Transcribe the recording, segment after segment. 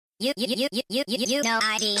You know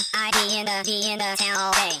ID in the town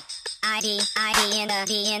all day. ID in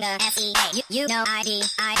the SEA. You know ID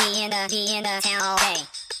in the town all day.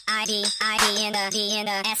 ID in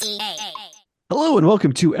the SEA. Hello and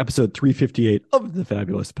welcome to episode 358 of the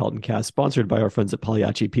fabulous Peltoncast, sponsored by our friends at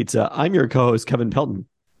Pagliacci Pizza. I'm your co-host, Kevin Pelton,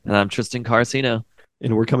 And I'm Tristan Carcino.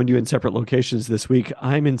 and we're coming to you in separate locations this week.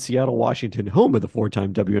 I'm in Seattle, Washington, home of the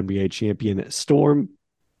four-time WNBA champion Storm.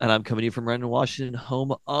 And I'm coming to you from Redmond, Washington,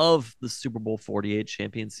 home of the Super Bowl 48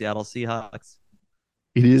 champion Seattle Seahawks.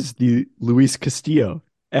 It is the Luis Castillo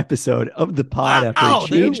episode of the pod after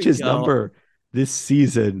he changed his number this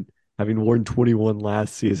season, having worn 21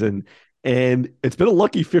 last season. And it's been a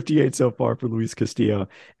lucky 58 so far for Luis Castillo.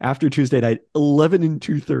 After Tuesday night, 11 and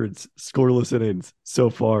 2/3 scoreless innings so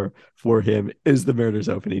far for him as the Mariners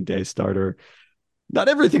opening day starter. Not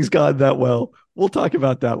everything's gone that well. We'll talk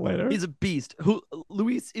about that later. He's a beast.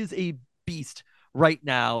 Luis is a beast right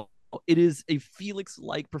now. It is a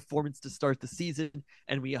Felix-like performance to start the season,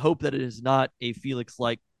 and we hope that it is not a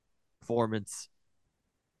Felix-like performance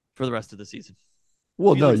for the rest of the season.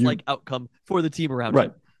 Well, Felix-like outcome for the team around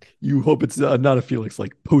him. You hope it's not a Felix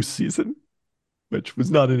like postseason, which was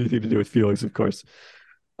not anything to do with Felix, of course.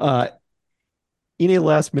 In a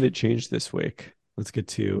last minute change this week, let's get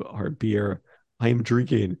to our beer. I am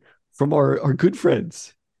drinking from our good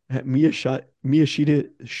friends at Miyashita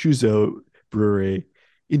Shuzo Brewery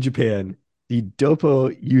in Japan, the Doppo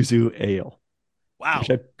Yuzu Ale. Wow,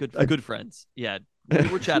 good friends. Yeah,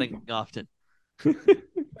 we're chatting often.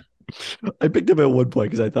 I picked up at one point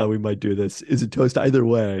because I thought we might do this as a toast either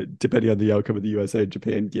way, depending on the outcome of the USA and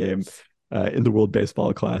Japan game in the World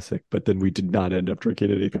Baseball Classic. But then we did not end up drinking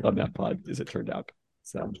anything on that pod, as it turned out.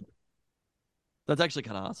 So that's actually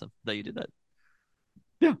kind of awesome that you did that.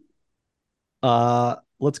 Yeah.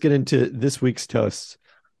 Let's get into this week's toasts,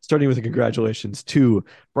 starting with a congratulations to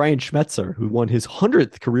Brian Schmetzer, who won his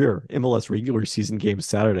 100th career MLS regular season game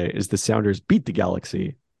Saturday as the Sounders beat the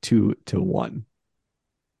Galaxy 2-1.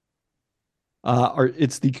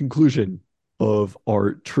 It's the conclusion of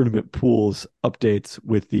our tournament pools updates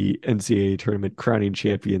with the NCAA tournament crowning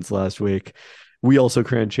champions last week. We also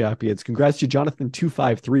crowned champions. Congrats to Jonathan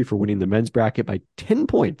 253 for winning the men's bracket by 10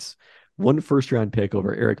 points. One first round pick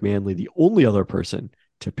over Eric Manley, the only other person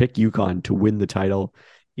to pick UConn to win the title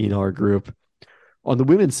in our group. On the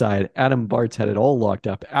women's side, Adam Bartz had it all locked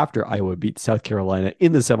up after Iowa beat South Carolina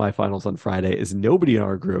in the semifinals on Friday, as nobody in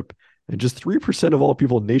our group, and just 3% of all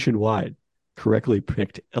people nationwide, correctly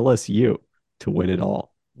picked LSU to win it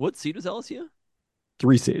all. What seed was LSU?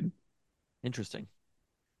 3 seed. Interesting.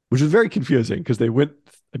 Which was very confusing because they went,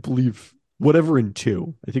 I believe, whatever in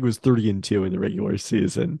 2. I think it was 30-2 in the regular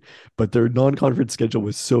season, but their non-conference schedule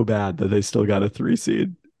was so bad that they still got a 3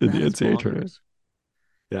 seed in the NCAA tournament.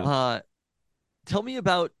 Yeah. Tell me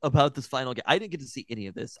about this final game. I didn't get to see any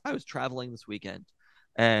of this. I was traveling this weekend,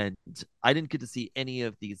 and I didn't get to see any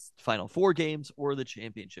of these Final Four games or the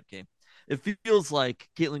championship game. It feels like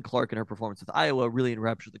Caitlin Clark and her performance with Iowa really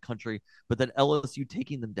enraptured the country, but then LSU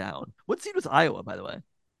taking them down. What seed was Iowa, by the way?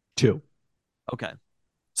 2. Okay.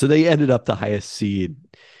 So they ended up the highest seed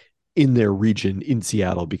in their region in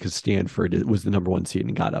Seattle because Stanford was the number 1 seed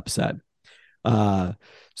and got upset.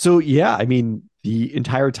 So yeah, I mean, the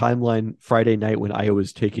entire timeline Friday night when Iowa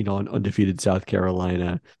was taking on undefeated South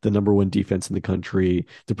Carolina, the number 1 defense in the country,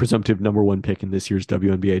 the presumptive number 1 pick in this year's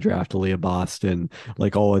WNBA draft, Aaliyah Boston,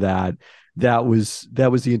 like all of that. That was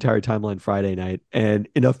the entire timeline Friday night, and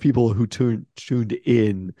enough people who tuned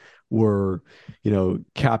in were,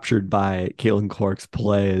 captured by Caitlin Clark's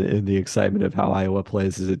play and the excitement of how Iowa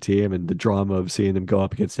plays as a team and the drama of seeing them go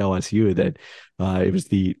up against LSU that it was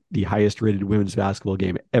the highest rated women's basketball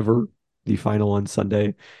game ever. The final on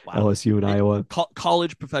Sunday, wow. LSU and Iowa.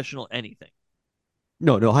 College, professional, anything.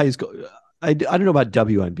 No, highest. I don't know about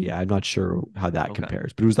WNBA. I'm not sure how that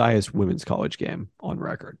compares, but it was the highest women's college game on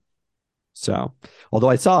record. So, although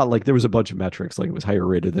I saw there was a bunch of metrics, like it was higher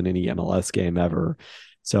rated than any MLS game ever.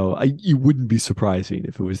 So you wouldn't be surprising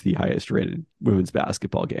if it was the highest rated women's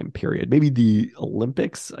basketball game, period. Maybe the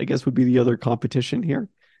Olympics, I guess, would be the other competition here.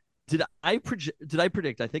 Did I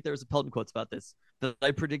predict, I think there was a Pelton quotes about this, that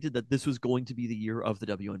I predicted that this was going to be the year of the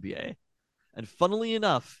WNBA. And funnily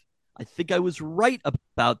enough, I think I was right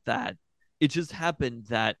about that. It just happened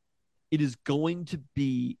that it is going to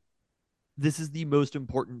be, this is the most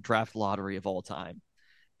important draft lottery of all time.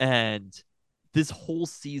 And this whole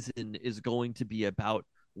season is going to be about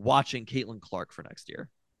watching Caitlin Clark for next year.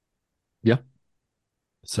 Yeah.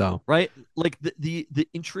 So right, like the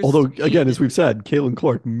interest. Although again, as we've said, Caitlin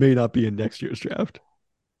Clark may not be in next year's draft.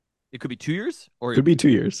 It could be 2 years, or it could be 2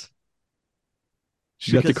 years.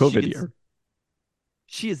 She's got the COVID year.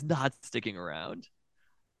 She is not sticking around.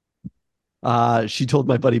 She told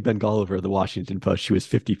my buddy Ben Golliver of the Washington Post she was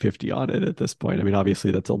 50-50 on it at this point. I mean,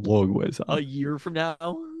 obviously that's a long ways A off. year from now,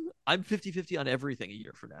 I'm 50-50 on everything a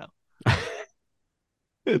year from now.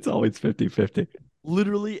 It's always 50-50.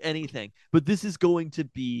 Literally anything. But this is going to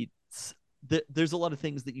be there's a lot of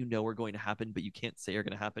things that you know are going to happen, but you can't say are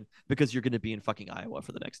going to happen because you're going to be in fucking Iowa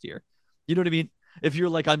for the next year. You know what I mean? If you're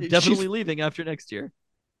like, I'm definitely leaving after next year.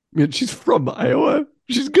 I mean, she's from Iowa.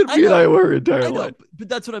 She's going to be in know, Iowa her entire I know, life. but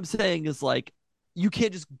that's what I'm saying is like, you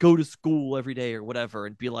can't just go to school every day or whatever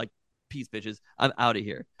and be like, peace, bitches, I'm out of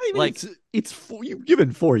here. I mean, like, it's you've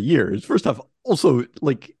given 4 years. First off, also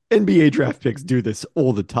like NBA draft picks do this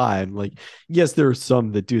all the time. Like, yes, there are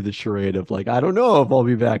some that do the charade of like, I don't know if I'll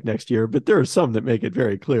be back next year, but there are some that make it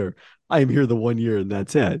very clear I am here the 1 year and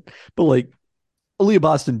that's it. But like, Aaliyah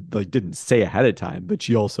Boston like didn't say ahead of time, but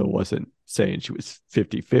she also wasn't saying she was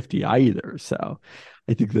 50-50 either. So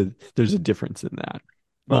I think that there's a difference in that.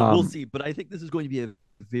 well, we'll see. But I think this is going to be a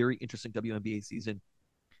very interesting WNBA season,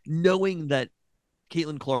 knowing that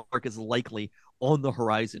Caitlin Clark is likely on the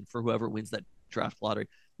horizon for whoever wins that draft lottery.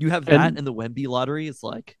 You have that and the Wemby lottery. It's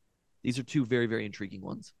like, these are two very, very intriguing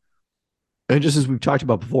ones. And just as we've talked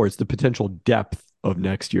about before, it's the potential depth of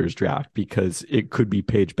next year's draft because it could be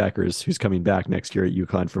Paige Beckers, who's coming back next year at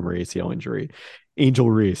UConn from her ACL injury, Angel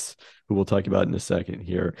Reese, who we'll talk about in a second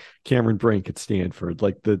here, Cameron Brink at Stanford.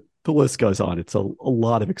 Like the list goes on. It's a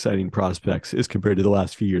lot of exciting prospects as compared to the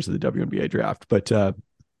last few years of the WNBA draft. But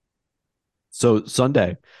so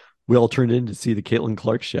Sunday, we all turned in to see the Caitlin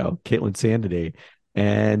Clark show, Caitlin Sanity,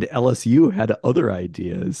 and LSU had other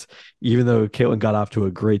ideas. Even though Caitlin got off to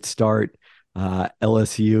a great start,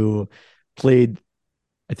 LSU played,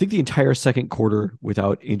 I think, the entire second quarter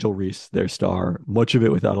without Angel Reese, their star, much of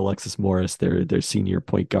it without Alexis Morris, their senior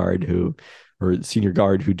point guard or senior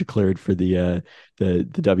guard who declared for the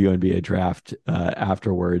WNBA draft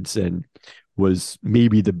afterwards and was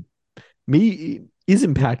maybe is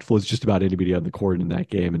impactful as just about anybody on the court in that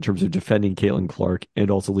game in terms of defending Caitlin Clark and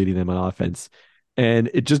also leading them on offense.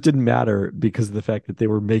 And it just didn't matter because of the fact that they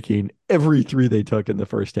were making every three they took in the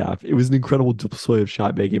first half. It was an incredible display of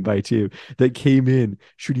shot making by two that came in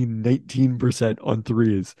shooting 19% on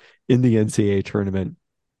threes in the NCAA tournament.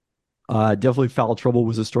 Definitely foul trouble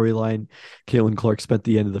was a storyline. Caitlin Clark spent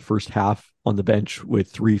the end of the first half on the bench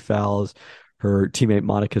with 3 fouls. Her teammate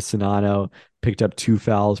Monica Sonano picked up 2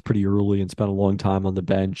 fouls pretty early and spent a long time on the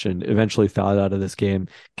bench and eventually fouled out of this game.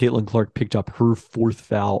 Caitlin Clark picked up her 4th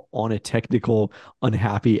foul on a technical,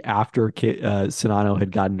 unhappy after Sonano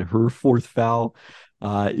had gotten her 4th foul.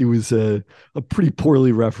 It was a pretty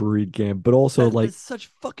poorly refereed game, but also that's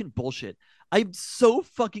such fucking bullshit. I'm so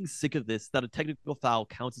fucking sick of this that a technical foul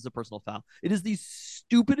counts as a personal foul. It is the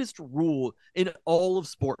stupidest rule in all of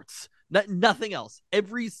sports. Nothing else.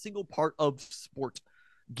 Every single part of sport,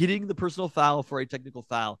 getting the personal foul for a technical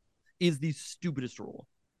foul is the stupidest rule.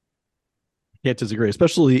 Can't disagree,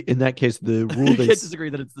 especially in that case. The rule I can't disagree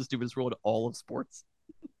that it's the stupidest rule in all of sports.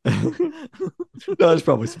 No, there's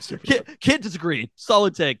probably some stupid. Can't disagree.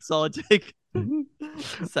 Solid take.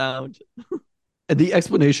 Sound. And the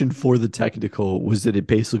explanation for the technical was that it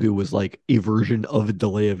basically was like a version of a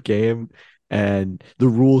delay of game. And the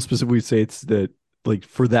rule specifically states that like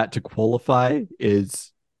for that to qualify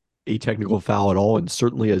is a technical foul at all. And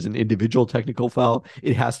certainly as an individual technical foul,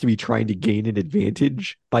 it has to be trying to gain an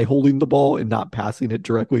advantage by holding the ball and not passing it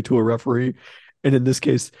directly to a referee. And in this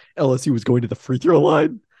case, LSU was going to the free throw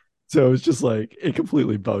line. So it was just like a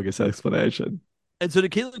completely bogus explanation. And so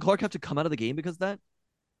did Caitlin Clark have to come out of the game because of that?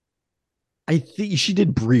 I think she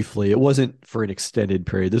did briefly. It wasn't for an extended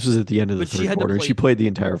period. This was at the end of the third quarter, and she played the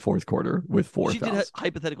entire fourth quarter with 4 fouls. She did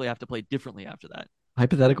hypothetically have to play differently after that.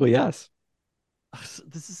 Hypothetically, yes.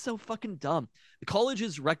 This is so fucking dumb. The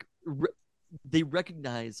colleges they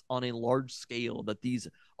recognize on a large scale that these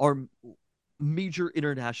are major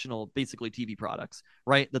international, basically TV products,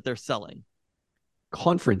 right? That they're selling.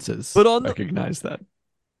 Conferences recognize that.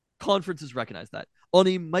 Conferences recognize that. On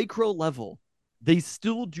a micro level, they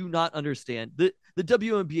still do not understand that the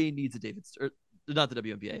WNBA needs a David Stern. Not the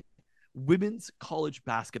WNBA. Women's college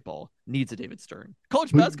basketball needs a David Stern.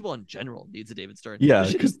 College basketball in general needs a David Stern. Yeah,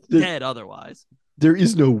 because dead otherwise. There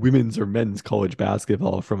is no women's or men's college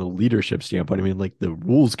basketball from a leadership standpoint. I mean, like the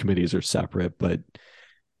rules committees are separate, but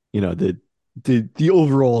you know the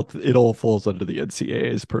overall it all falls under the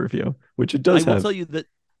NCAA's purview, which it does. I will tell you that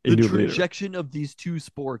the trajectory of these two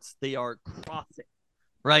sports, they are crossing,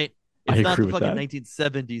 right? It's not the fucking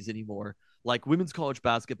 1970s anymore. Like women's college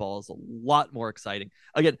basketball is a lot more exciting.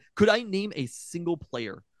 Again, could I name a single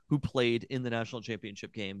player who played in the national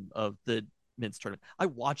championship game of the men's tournament? I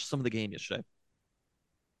watched some of the game yesterday.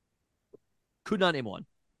 Could not name one.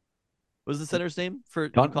 What was the center's name for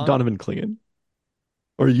UConn? Donovan Clingan.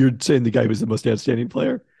 Or you're saying the guy who was the most outstanding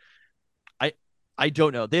player? I I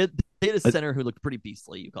don't know. They had a A- center who looked pretty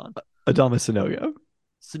beastly. UConn. Adama Sanogo.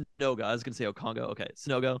 Sanogo. I was gonna say Okongo. Okay,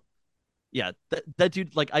 Sanogo. Yeah, that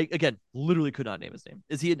dude. Like I again, literally could not name his name.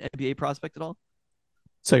 Is he an NBA prospect at all?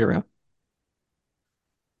 Second round.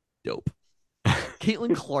 Dope.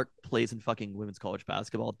 Caitlin Clark plays in fucking women's college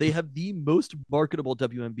basketball. They have the most marketable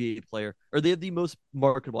WNBA player, or they have the most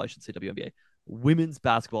marketable, I should say, WNBA women's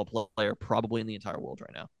basketball player probably in the entire world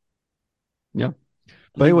right now. Yeah. And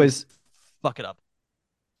But they will anyways, fuck it up.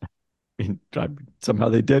 somehow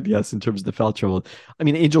they did, yes, in terms of the foul trouble. I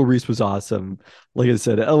mean, Angel Reese was awesome. Like I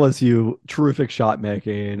said, LSU, terrific shot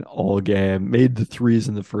making all game, made the threes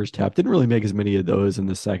in the first half. Didn't really make as many of those in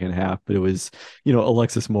the second half, but it was,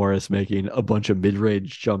 Alexis Morris making a bunch of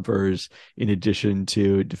mid-range jumpers in addition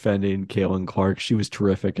to defending Caitlin Clark. She was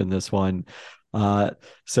terrific in this one.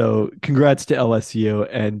 So congrats to LSU.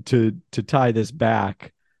 And to tie this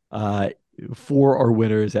back, for our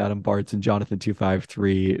winners, Adam Bartz and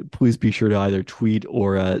Jonathan253, please be sure to either tweet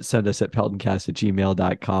or send us at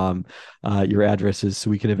peltoncast@gmail.com your addresses so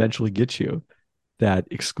we can eventually get you that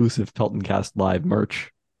exclusive Peltoncast Live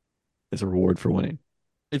merch as a reward for winning.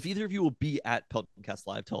 If either of you will be at Peltoncast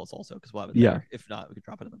Live, tell us also because we'll have it Yeah. there. If not, we could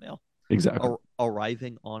drop it in the mail. Exactly.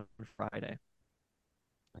 Arriving on Friday.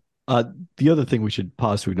 The other thing we should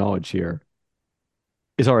pause to acknowledge here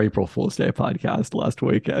is our April Fool's Day podcast last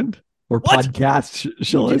weekend. Or What? podcast,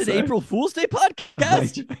 shall You I did say? an April Fool's Day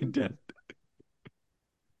podcast? I did.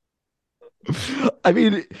 I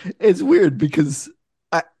mean, it's weird because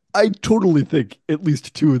I totally think at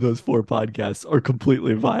least two of those four podcasts are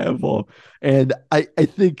completely viable. And I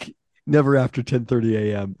think Never After 10:30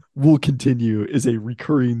 a.m. will continue as a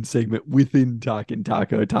recurring segment within Talkin'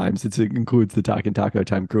 Taco Time, since it includes the Talkin' Taco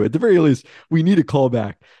Time crew. At the very least, we need a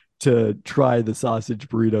callback to try the sausage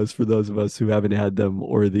burritos for those of us who haven't had them,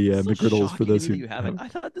 or the McGriddles for Shocking those to who me that you haven't. I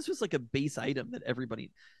thought this was like a base item that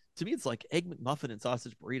everybody. To me, it's like egg McMuffin and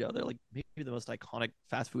sausage burrito. They're like maybe the most iconic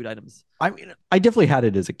fast food items. I mean, I definitely had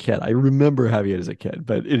it as a kid. I remember having it as a kid,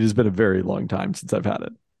 but it has been a very long time since I've had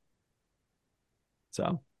it.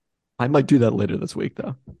 So I might do that later this week,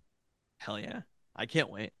 though. Hell yeah. I can't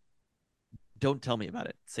wait. Don't tell me about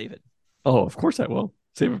it. Save it. Oh, of course I will.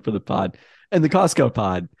 Save it for the pod. And the Costco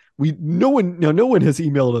pod. No one has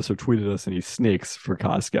emailed us or tweeted us any snakes for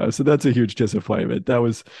Costco. So that's a huge disappointment.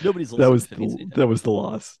 Nobody's that was listening. that was the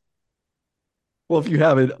loss. Well, if you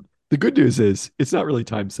haven't, the good news is it's not really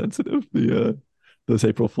time sensitive. Those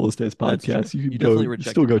April Fool's Days podcasts. You can definitely go rejected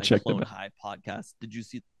still go my check Clone them out. High podcast. Did you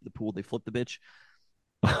see the pool? They flipped the bitch.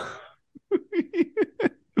 I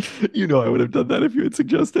would have done that if you had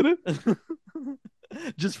suggested it.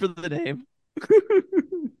 Just for the name.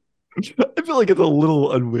 I feel like it's a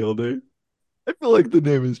little unwieldy. I feel like the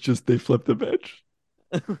name is just They Flipped the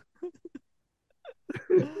Bitch.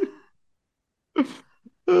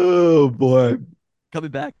 Oh boy.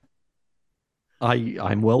 Coming back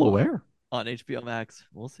I'm well aware. on HBO Max.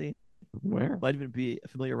 We'll see. Where? Might even be a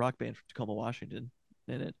familiar rock band from Tacoma, Washington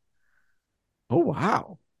in it. Oh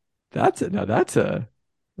wow. That's a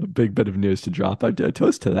big bit of news to drop. I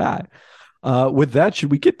toast to that. With that, should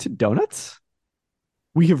we get to donuts?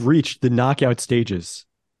 We have reached the knockout stages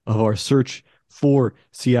of our search for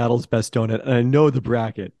Seattle's best donut. And I know the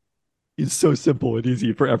bracket is so simple and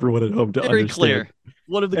easy for everyone at home to Very understand. clear.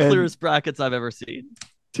 One of the clearest brackets I've ever seen.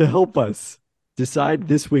 To help us decide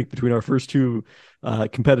this week between our first two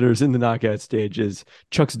competitors in the knockout stage is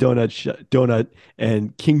Chuck's Donut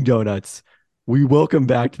and King Donuts. We welcome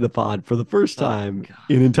back to the pod for the first time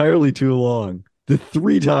in entirely too long, the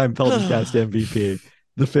 3-time Peltoncast MVP,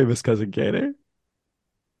 the famous cousin Katie.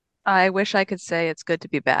 I wish I could say it's good to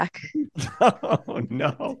be back. Oh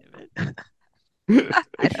no.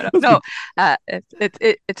 I don't know. No,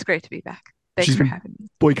 it's great to be back. Thanks for having me.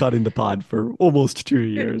 Boycotting the pod for almost 2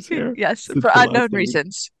 years here. Yes, for unknown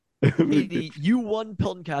reasons. Katie, you won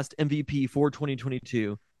Peltoncast MVP for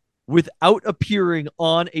 2022 without appearing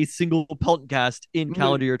on a single Peltoncast in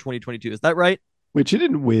calendar year 2022. Is that right? Which you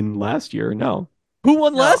didn't win last year, no. Who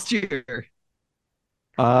won last year?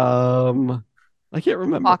 I can't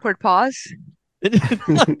remember. Awkward pause.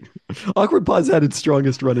 Awkward Pause had its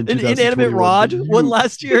strongest run in 2021. Inanimate Rod won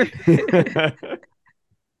last year.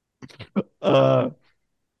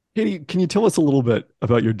 Katie, can you tell us a little bit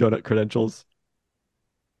about your donut credentials?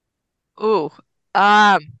 Ooh,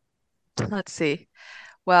 let's see.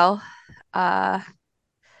 Well, I've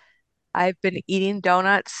been eating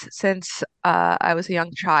donuts since I was a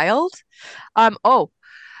young child.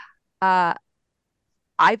 Uh,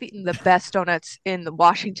 I've eaten the best donuts in the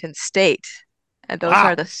Washington state. And those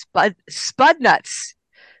are the spud nuts.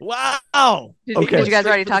 Wow. Did you guys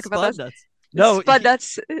already talk about those? Nuts. No, spud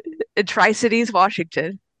nuts in Tri-Cities,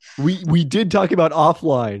 Washington. We did talk about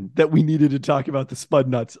offline that we needed to talk about the spud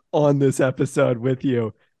nuts on this episode with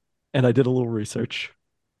you, and I did a little research.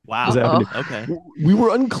 Wow. Okay. We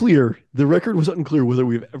were unclear. The record was unclear whether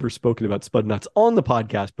we've ever spoken about spud nuts on the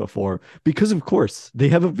podcast before, because of course they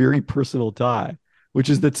have a very personal tie, which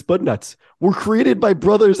is that spud nuts were created by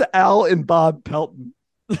brothers Al and Bob Pelton.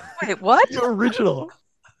 Wait, what? The original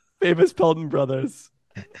famous Pelton brothers.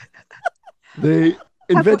 They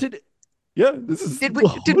invented. Yeah, this is. Did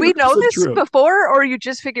we know this true. before, or you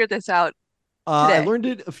just figured this out today? I learned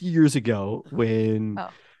it a few years ago when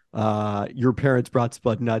your parents brought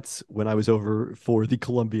spud nuts when I was over for the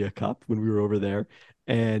Columbia Cup when we were over there,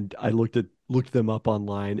 and I looked them up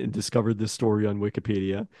online and discovered this story on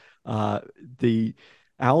Wikipedia. The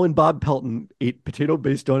Al and Bob Pelton ate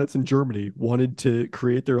potato-based donuts in Germany, wanted to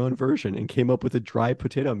create their own version, and came up with a dry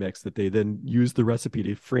potato mix that they then used the recipe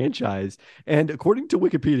to franchise. And according to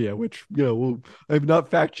Wikipedia, which I have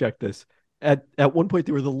not fact-checked this, at one point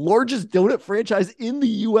they were the largest donut franchise in the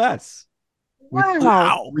U.S.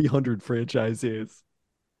 Wow. With 300 franchisees.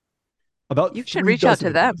 About you should reach out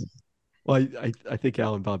to them. Well, I think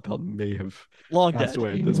Al and Bob Pelton may have long passed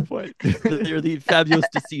away at this point. They're the fabulous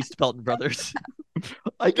deceased Pelton brothers.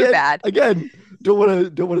 Again, don't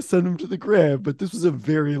want to send them to the grave, but this was a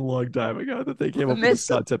very long time ago that they came up with this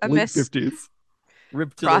concept, late 50s.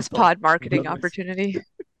 Cross-pod marketing opportunity.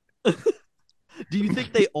 Do you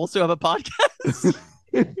think they also have a podcast?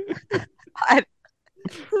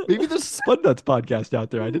 Maybe there's a Spud Nuts podcast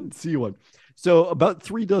out there. I didn't see one. So about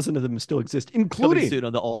 36 of them still exist, including coming soon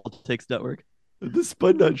on the All Takes Network. The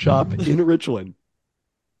Spud Nut Shop in Richland,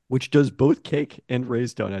 which does both cake and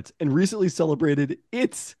raised donuts, and recently celebrated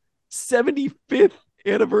its 75th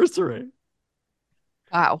anniversary.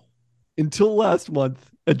 Wow. Until last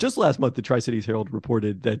month, just last month, the Tri-Cities Herald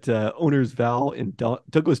reported that owners Val and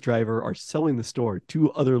Douglas Driver are selling the store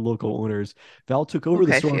to other local owners. Val took over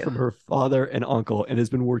the store from her father and uncle and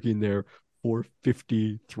has been working there for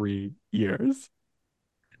 53 years.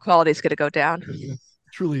 Quality's going to go down.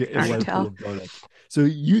 Truly a life full of donuts. So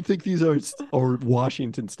you think these are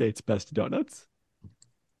Washington State's best donuts?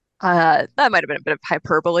 That might have been a bit of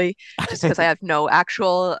hyperbole, just because I have no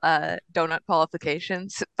actual donut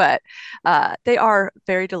qualifications, but they are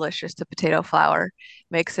very delicious. The potato flour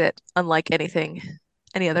makes it unlike any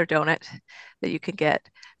other donut that you can get.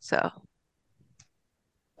 So,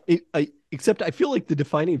 except I feel like the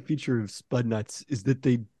defining feature of Spud Nuts is that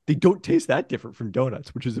they don't taste that different from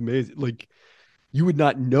donuts, which is amazing. Like, you would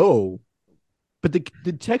not know, but the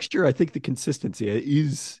texture, I think the consistency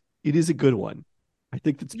is a good one. I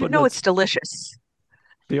think that Spud Nuts, it's delicious.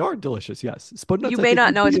 They are delicious, yes. Spud Nuts, you may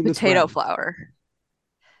not know it's potato flour,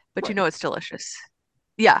 but you know it's delicious.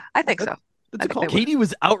 Yeah, I think so. Katie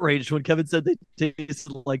was outraged when Kevin said they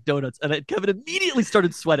tasted like donuts, and Kevin immediately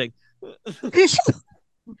started sweating. He's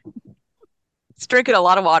drinking a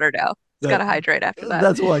lot of water now. He's got to hydrate after that.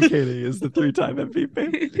 That's why Katie is the 3-time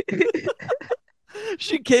MVP.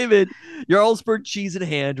 She came in, Jarlsberg cheese in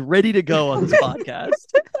hand, ready to go on this podcast.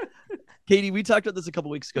 Katie, we talked about this a couple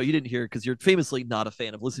weeks ago. You didn't hear because you're famously not a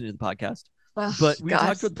fan of listening to the podcast. But we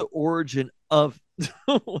talked about the origin of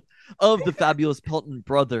the fabulous Pelton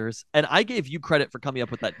brothers, and I gave you credit for coming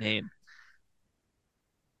up with that name.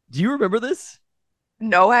 Do you remember this?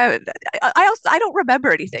 No, I don't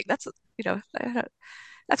remember anything. That's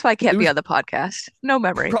that's why I can't be on the podcast. No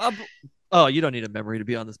memory. Oh, you don't need a memory to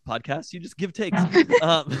be on this podcast. You just give takes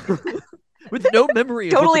with no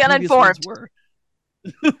memory. Totally uninformed.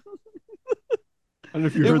 I don't know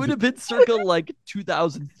if you it would have been circa like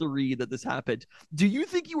 2003 that this happened. Do you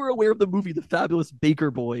think you were aware of the movie The Fabulous Baker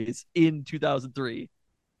Boys in 2003?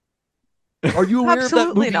 Are you aware of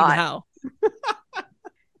that movie not. Now?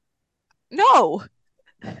 No.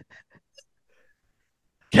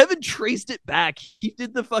 Kevin traced it back. He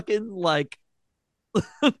did the fucking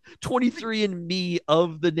 23andMe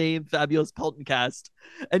of the name Fabulous Peltoncast,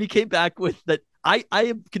 and he came back with that. I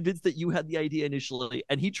am convinced that you had the idea initially,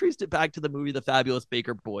 and he traced it back to the movie The Fabulous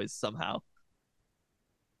Baker Boys somehow.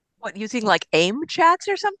 What, using AIM chats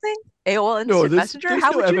or something? AOL Instant Messenger?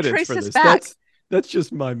 How would you trace this back? That's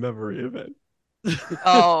just my memory of it.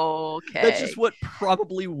 Okay. That's just what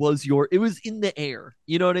probably was it was in the air.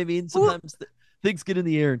 You know what I mean? Sometimes things get in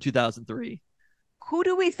the air in 2003. Who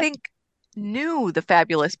do we think knew the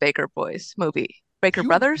Fabulous Baker Boys movie? Baker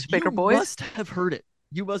Brothers? Baker Boys? You must have heard it.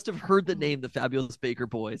 You must have heard the name, the Fabulous Baker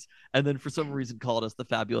Boys, and then for some reason called us the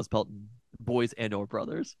Fabulous Pelton Boys and/or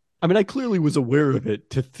Brothers. I mean, I clearly was aware of it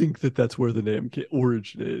to think that that's where the name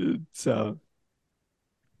originated. So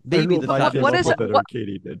I don't Maybe know the if I What- fabulous what came is up it? with it or What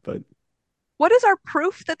Katie did, but what is our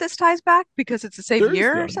proof that this ties back? Because it's the same there is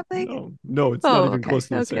year or none. something? No, it's not Oh, even okay, close to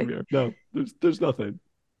the okay. same year. No, there's nothing.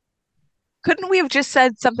 Couldn't we have just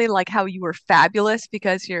said something like how you were fabulous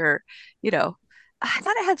because you're, you know, I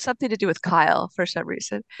thought it had something to do with Kyle for some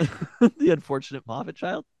reason. the unfortunate Moffat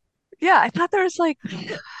child. Yeah, I thought there was like,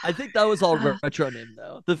 I think that was all uh, retro name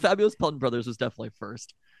though. The Fabulous Pelton Brothers was definitely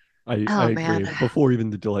first. I oh man. agree. Before even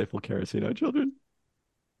the delightful Carasino children.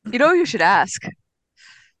 You know who you should ask?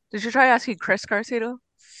 Did you try asking Chris Garcido?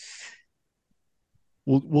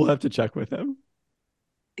 We'll have to check with him.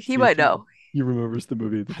 He See if might know. he remembers the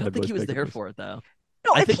movie The I don't think Fabulous he was Baker there Boys. for it though.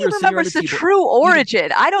 No, I if think he we were sitting around remembers a the table true eating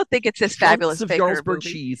origin, I don't think it's this chunks fabulous of Baker Jarlsberg movie.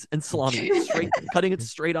 cheese and salami, straight cutting it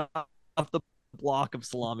straight off the block of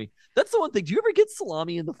salami. That's the one thing. Do you ever get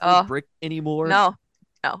salami in the full Oh, brick anymore? no,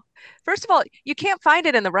 no. First of all, you can't find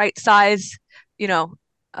it in the right size, you know,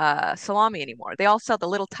 salami anymore. They all sell the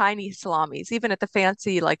little tiny salamis, even at the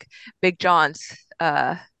fancy like Big John's,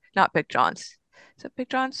 not Big John's. Is it Big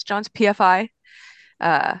John's? John's PFI,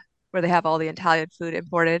 uh, where they have all the Italian food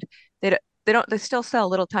imported. They still sell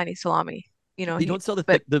little tiny salami, They don't sell the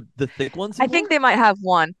but thick ones I think anymore. they might have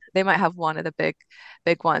one. They might have one of the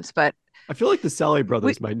big ones, but I feel like the Sally we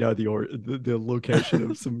brothers might know the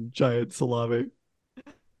location of some giant salami.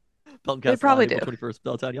 they Peltoncast probably Live, do. April 21st,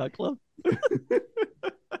 Belltown Yacht Club.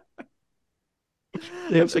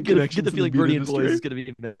 They have I some get the connections in the feeling meat Bernie and Boys industry. is going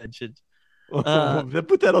to be mentioned. Oh,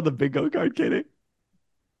 put that on the bingo card, Katie.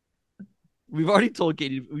 We've already told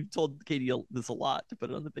Katie. We've told Katie this a lot to put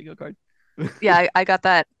it on the bingo card. Yeah, I got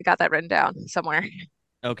that. I got that written down somewhere.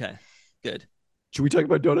 Okay, good. Should we talk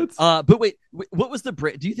about donuts? But wait, what was the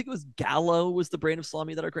brand? Do you think it was Gallo was the brand of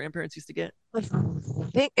salami that our grandparents used to get? I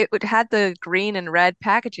think it would had the green and red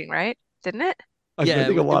packaging, right? Didn't it? I Yeah,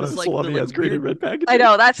 think a it lot was of like the salami has green and weird. red packaging. I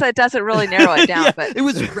know it doesn't really narrow it down, Yeah, but it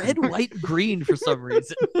was red, white, and green for some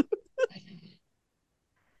reason.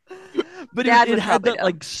 But Dad it would had probably that know.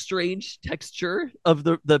 like strange texture of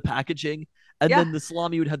the packaging, and Yeah, then the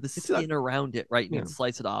salami would have the It's not- skin around it, right? And Yeah. you'd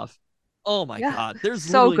slice it off. Oh my yeah, god, there's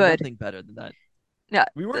so literally good. nothing better than that. Yeah,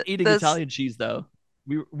 We weren't eating the Italian cheese though.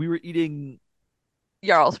 We were eating.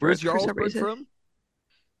 Jarlsberg Where's for some Jarlsberg reason. from?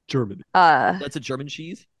 Germany. That's a German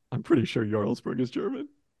cheese. I'm pretty sure Jarlsberg is German.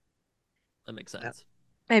 That makes sense.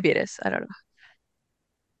 Maybe it is. I don't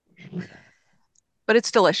know, but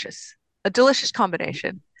it's delicious. A delicious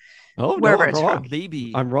combination, Oh no, wherever I'm it's wrong. from.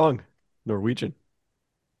 Maybe. I'm wrong. Norwegian.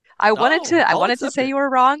 I wanted Oh, to I I'll wanted to accept say it. you were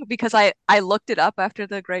wrong because I looked it up after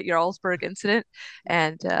the Great Jarlsberg incident,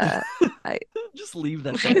 and I Just leave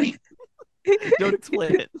that there. Don't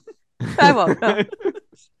explain it. I won't. No,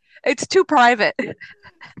 it's too private,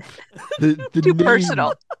 the too name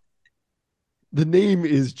personal. the name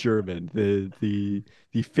is German. The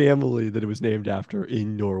family that it was named after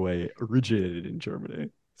in Norway originated in Germany.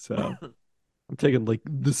 So I'm taking like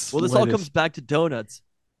the Well, this all comes slightest back to donuts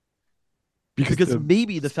because the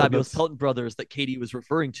maybe the Spud fabulous Nuts- Pelton brothers that Katie was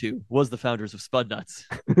referring to was the founders of Spud Nuts.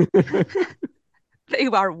 They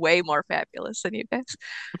are way more fabulous than you guys.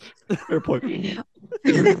 Fair point.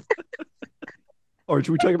 All right,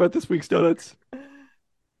 should we talk about this week's donuts?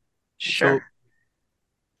 Sure.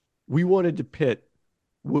 We wanted to pit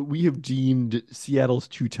what we have deemed Seattle's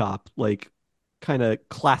two top, like kind of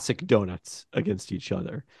classic donuts against each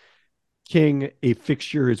other. King, a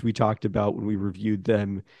fixture as we talked about when we reviewed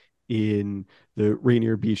them in the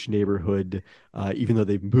Rainier Beach neighborhood, even though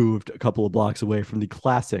they've moved a couple of blocks away from the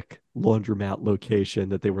classic laundromat location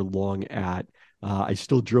that they were long at. I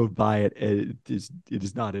still drove by it. It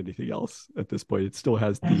is not anything else at this point. It still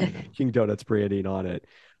has the King Donuts branding on it.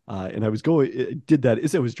 And I did that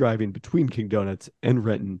as I was driving between King Donuts and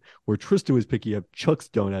Renton, where Tristan was picking up Chuck's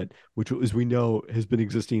Donut, which, as we know, has been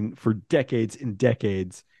existing for decades and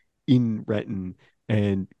decades in Renton,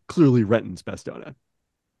 and clearly Renton's best donut.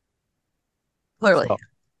 Clearly. So,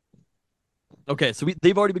 Okay, so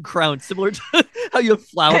they've already been crowned, similar to how you have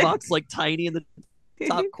Flower Box like tiny in the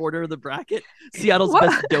top corner of the bracket. Seattle's What?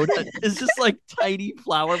 best donut is just like tiny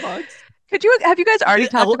Flower Box. Have you guys already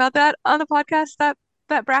It- talked I'll- about that on the podcast, that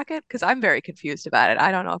bracket? Because I'm very confused about it.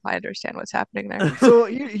 I don't know if I understand what's happening there. so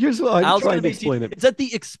here's what I'm Al's trying gonna to be explain it. It's at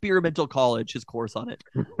the experimental college, his course on it,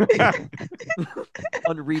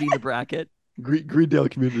 on reading the bracket. Greendale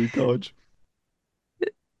Community College,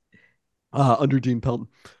 under Dean Pelton.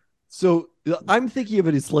 So I'm thinking of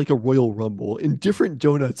it as like a Royal Rumble, and different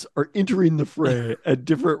donuts are entering the fray at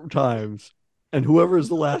different times, and whoever is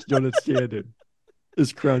the last donut standing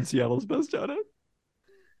is crowned Seattle's best donut.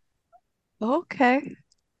 Okay.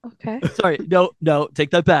 Okay. Sorry, no,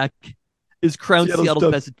 take that back. Is crowned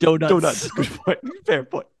Seattle's best donuts. Donuts. Good point. Fair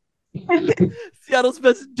point. Seattle's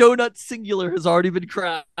best donut singular has already been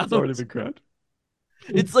crowned. It's already been crowned.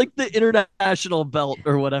 It's like the international belt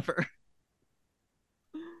or whatever.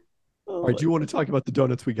 All right, do you want to talk about the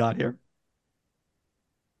donuts we got here?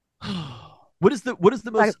 What is the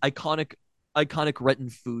most iconic Renton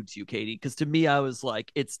food to you, Katie? Because to me, I was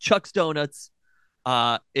like, it's Chuck's Donuts,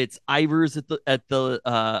 it's Ivar's at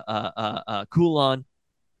the Coulon,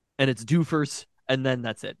 and it's Doofers, and then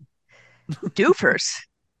that's it. Doofers.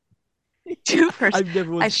 Doofers. I've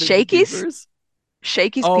never once been to Shakey's? Doofers.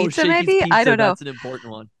 Shakey's Oh, Pizza, Shakey's maybe? Pizza. I don't know. That's an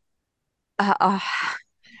important one. Uh, uh,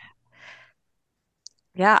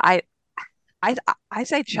 yeah, I I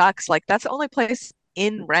say Chuck's. Like that's the only place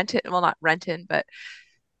in Renton, well, not Renton, but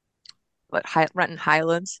Renton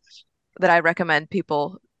Highlands that I recommend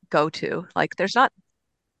people go to. Like there's not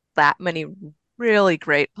that many really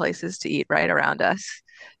great places to eat right around us.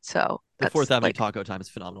 So The Fourth that's Avenue like, Taco Time is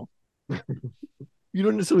phenomenal. You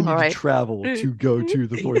don't necessarily all need to right. travel to go to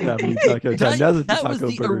the Fourth Avenue Taco Time. Now that the That was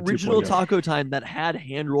Taco the Burger original 2.0. Taco Time that had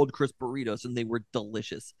hand rolled crisp burritos, and they were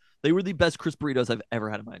delicious. They were the best crisp burritos I've ever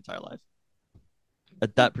had in my entire life.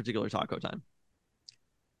 At that particular Taco Time.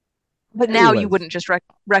 But now you Anyways. wouldn't just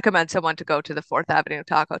recommend someone to go to the Fourth Avenue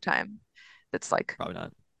Taco Time. That's like, Probably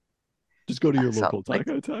not. Just go to your so local like,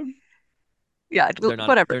 Taco Time. yeah,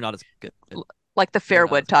 whatever. They're not as good. Like the They're not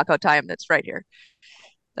Fairwood as good. Taco Time that's right here.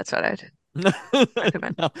 That's what I'd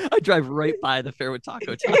recommend. No, I drive right by the Fairwood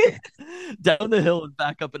Taco Time, down the hill and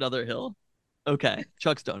back up another hill. Okay,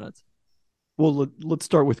 Chuck's Donuts. Well, let's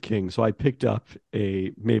start with King. So I picked up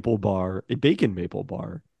a bacon maple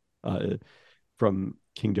bar from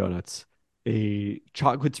King Donuts, a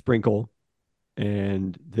chocolate sprinkle,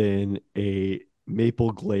 and then a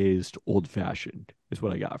maple glazed old fashioned is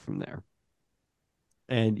what I got from there.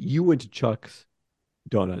 And you went to Chuck's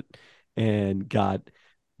Donut and got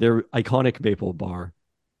their iconic maple bar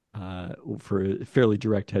for a fairly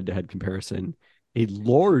direct head-to-head comparison, a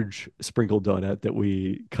large sprinkle donut that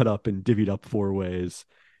we cut up and divvied up 4 ways,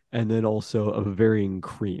 and then also a Bavarian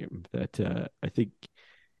cream that I think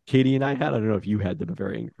Katie and I had. I don't know if you had the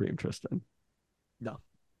Bavarian cream, Tristan. No.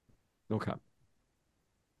 Okay.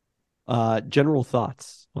 General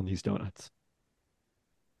thoughts on these donuts?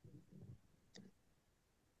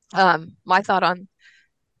 My thought on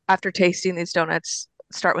after tasting these donuts,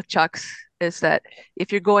 start with Chuck's, is that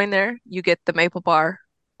if you're going there, you get the maple bar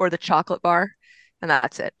or the chocolate bar, and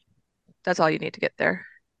that's it. That's all you need to get there.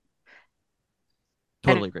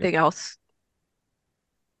 Totally agree. Anything else,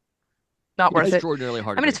 not worth it. Extraordinarily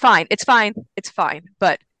hard I to mean, it's fine. It's fine. It's fine.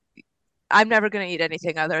 But I'm never going to eat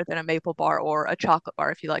anything other than a maple bar or a chocolate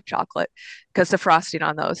bar if you like chocolate, because the frosting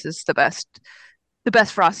on those is the best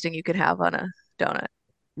frosting you can have on a donut.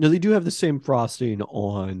 No, they do have the same frosting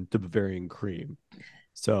on the Bavarian cream.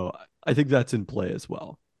 So I think that's in play as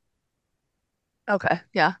well. Okay,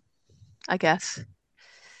 yeah, I guess.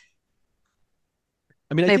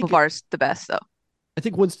 I mean, Maple bar's the best though. I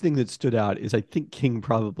think one thing that stood out is I think King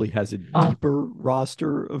probably has a deeper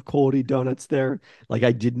roster of quality donuts there. Like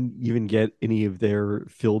I didn't even get any of their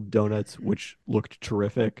filled donuts, which looked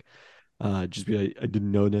terrific. Just because I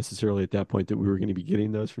didn't know necessarily at that point that we were going to be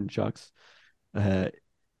getting those from Chuck's. But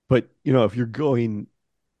if you're going,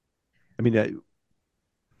 I mean,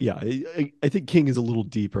 yeah, I think King is a little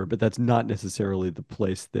deeper, but that's not necessarily the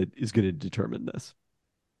place that is going to determine this.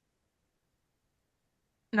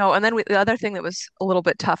 No, and then the other thing that was a little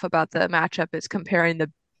bit tough about the matchup is comparing the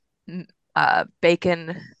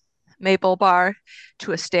bacon maple bar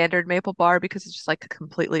to a standard maple bar because it's just like a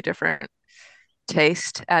completely different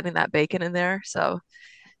taste adding that bacon in there. So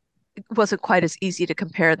it wasn't quite as easy to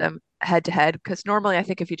compare them head to head because normally I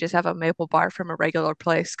think if you just have a maple bar from a regular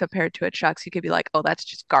place compared to a Chuck's, you could be like, oh, that's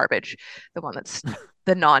just garbage. The one that's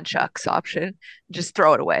the non-Chuck's option, just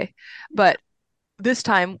throw it away. But this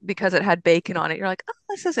time, because it had bacon on it, you're like, oh,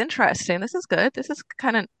 this is interesting. This is good. This is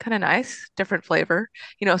kind of nice, different flavor.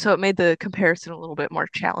 So it made the comparison a little bit more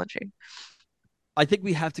challenging. I think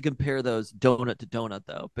we have to compare those donut to donut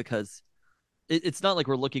though, because it's not like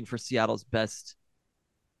we're looking for Seattle's best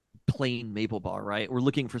plain maple bar, right? We're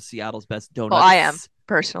looking for Seattle's best donuts. Well, I am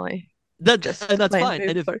personally. And that's plain fine.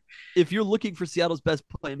 And maple bar. if you're looking for Seattle's best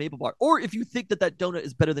plain maple bar, or if you think that donut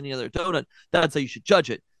is better than any other donut, that's how you should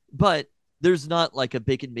judge it. But there's not like a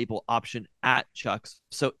bacon maple option at Chuck's.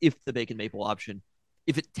 So if the bacon maple option,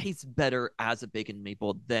 if it tastes better as a bacon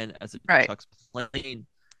maple than as a Right. Chuck's plain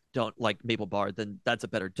don't like maple bar, then that's a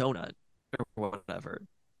better donut or whatever.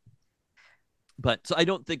 But so I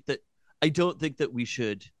don't think that we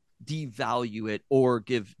should devalue it or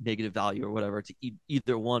give negative value or whatever to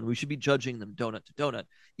either one. We should be judging them donut to donut,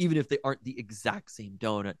 even if they aren't the exact same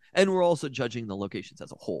donut. And we're also judging the locations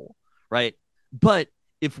as a whole, right? But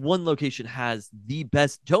if one location has the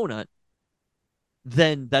best donut,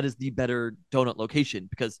 then that is the better donut location,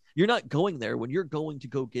 because you're not going there when you're going to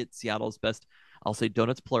go get Seattle's best, I'll say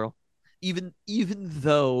donuts plural, even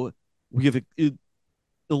though we have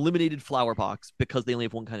eliminated Flower Box because they only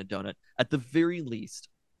have one kind of donut. At the very least,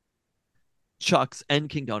 Chuck's and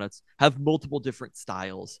King Donuts have multiple different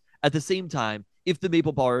styles. At the same time, if the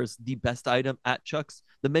maple bar is the best item at Chuck's,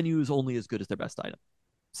 the menu is only as good as their best item.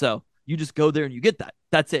 So you just go there and you get that.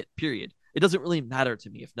 That's it, period. It doesn't really matter to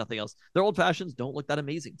me if nothing else. Their old fashions don't look that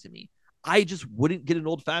amazing to me. I just wouldn't get an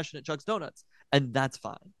old fashioned at Chuck's Donuts, and that's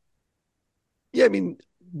fine. Yeah, I mean,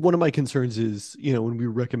 one of my concerns is, when we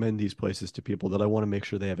recommend these places to people, that I want to make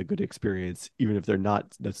sure they have a good experience, even if they're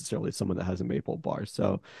not necessarily someone that has a maple bar.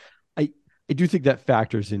 So I do think that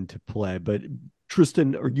factors into play. But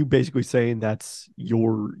Tristan, are you basically saying that's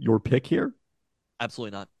your pick here?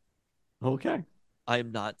 Absolutely not. Okay. I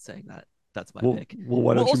am not saying that. That's my Well, pick. well,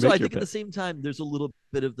 why don't you Also, make I your think at the pick? same time, there's a little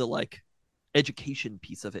bit of the education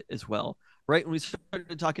piece of it as well, right? When we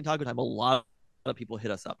started talking Taco Time, a lot of people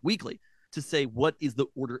hit us up weekly to say, what is the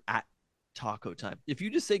order at Taco Time? If you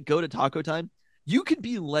just say go to Taco Time, you can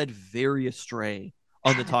be led very astray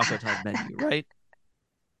on the Taco Time menu, right?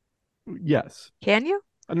 Yes. Can you?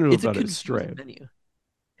 I don't know It's a about it confusing stray. menu.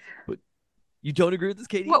 But you don't agree with this,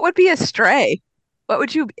 Katie? What would be a stray? What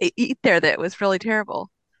would you eat there that was really terrible?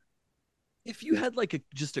 If you had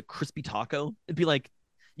just a crispy taco, it'd be like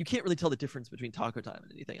you can't really tell the difference between Taco Time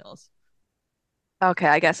and anything else. Okay,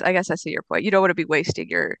 I guess I see your point. You don't want to be wasting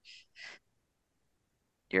your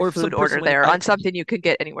Or if food some person order went, there on something you could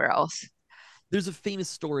get anywhere else. there's a famous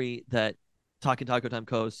story that Talking Taco Time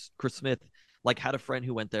host Chris Smith had a friend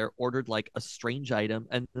who went there, ordered a strange item,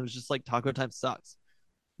 and it was just like Taco Time sucks.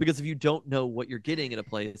 Because if you don't know what you're getting in a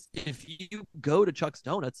place, if you go to Chuck's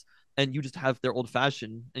Donuts and you just have their old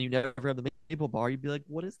fashioned and you never have the maple bar, you'd be like,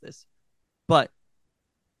 what is this? But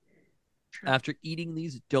True. after eating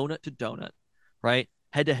these donut to donut, right,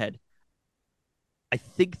 head to head, I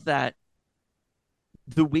think that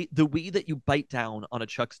the way that you bite down on a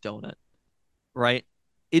Chuck's donut, right,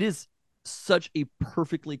 it is such a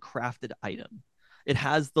perfectly crafted item. It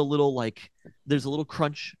has there's a little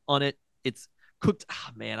crunch on it. It's cooked.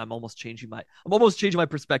 Man, I'm almost changing my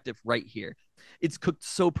perspective right here. It's cooked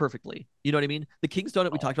so perfectly. You know what I mean? The King's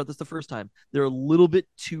donut, we talked about this the first time. They're a little bit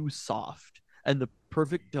too soft. And the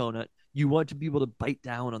perfect donut, you want to be able to bite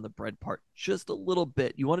down on the bread part just a little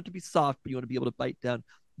bit. You want it to be soft, but you want to be able to bite down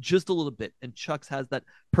just a little bit. And Chuck's has that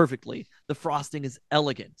perfectly. The frosting is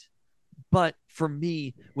elegant. But for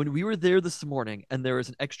me, when we were there this morning and there was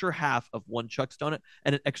an extra half of one Chuck's donut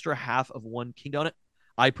and an extra half of one King donut,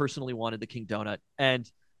 I personally wanted the King donut. And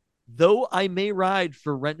though I may ride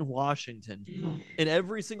for Renton, Washington in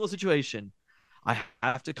every single situation, I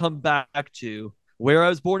have to come back to where I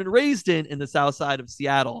was born and raised in the south side of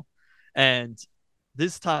Seattle. And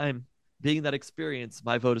this time, being that experience,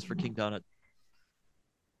 my vote is for King Donut.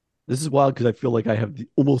 This is wild because I feel like I have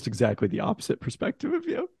almost exactly the opposite perspective of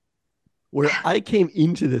you, where I came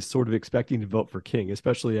into this sort of expecting to vote for King,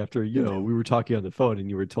 especially after, we were talking on the phone and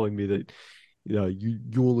you were telling me that, you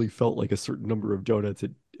only felt like a certain number of donuts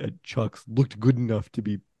at Chuck's looked good enough to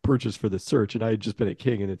be purchased for the search. And I had just been at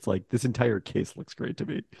King and it's like, this entire case looks great to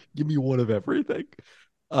me. Give me one of everything.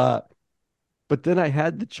 But then I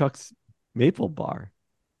had the Chuck's maple bar,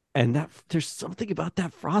 and there's something about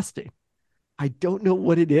that frosting. I don't know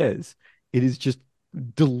what it is. It is just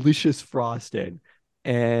delicious frosting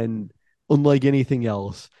and unlike anything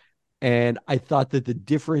else. And I thought that the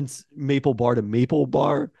difference maple bar to maple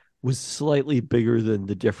bar was slightly bigger than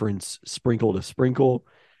the difference sprinkle to sprinkle.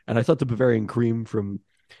 And I thought the Bavarian cream from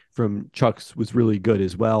Chuck's was really good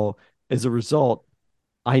as well. As a result,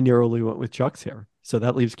 I narrowly went with Chuck's here. So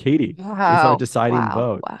that leaves Katie with our Wow. deciding Wow.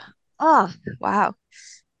 vote. Wow. Oh, wow.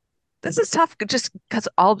 This is tough just because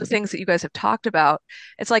all the things that you guys have talked about.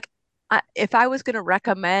 It's like if I was going to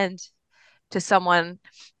recommend to someone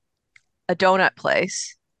a donut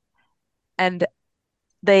place and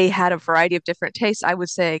they had a variety of different tastes, I would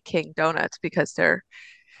say King Donuts because they're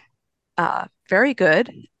very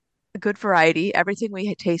good, a good variety. Everything we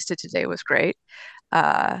had tasted today was great.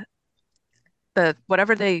 Uh, the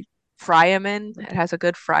whatever they fry them in, it has a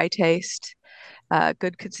good fry taste,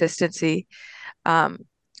 good consistency. Um,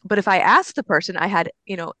 but if I asked the person, I had,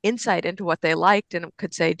 insight into what they liked and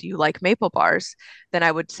could say, "Do you like maple bars?" Then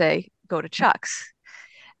I would say, "Go to Chuck's,"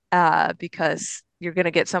 because you're going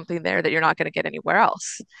to get something there that you're not going to get anywhere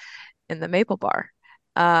else in the maple bar.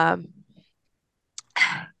 Um,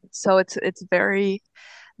 so it's very,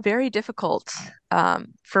 very difficult.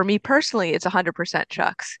 For me personally, it's 100%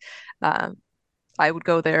 Chuck's. Um, I would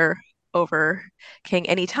go there over King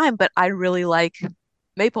anytime, but I really like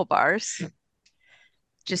maple bars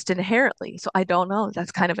just inherently. So I don't know.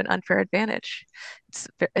 That's kind of an unfair advantage.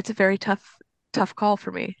 It's a very tough call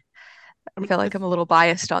for me. I I mean, feel like I'm a little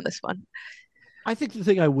biased on this one. I think the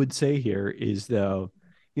thing I would say here is though,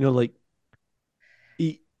 like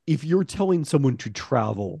if you're telling someone to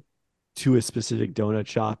travel to a specific donut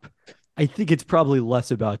shop, I think it's probably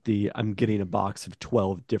less about the I'm getting a box of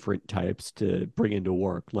 12 different types to bring into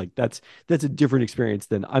work. Like that's a different experience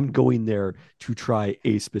than I'm going there to try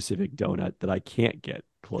a specific donut that I can't get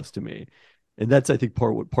close to me. And that's I think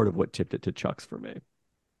part of what tipped it to Chuck's for me.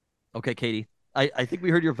 Okay, Katie. I think we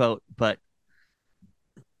heard your vote, but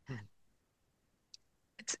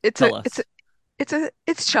It's it's a tell it's a us.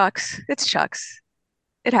 it's Chuck's. It's Chuck's.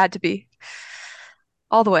 It had to be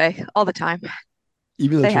all the way, all the time.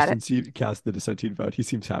 Even though They had it. Cast the dissenting vote, he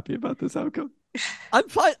seems happy about this outcome. I'm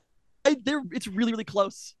fine. It's really, really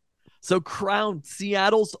close. So crown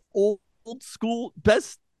Seattle's old school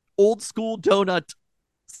best old school donut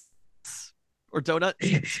or donut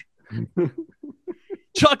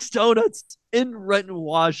Chuck's Donuts in Renton,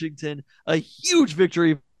 Washington. A huge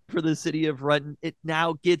victory for the city of Renton. It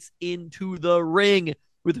now gets into the ring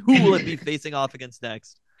with who will it be facing off against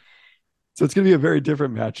next? So it's going to be a very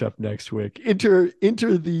different matchup next week. Enter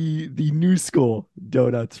the new school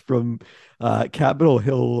donuts from Capitol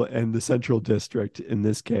Hill and the Central District. In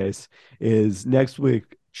this case, is next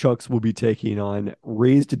week. Chuck's will be taking on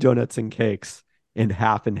Raised Donuts and Cakes and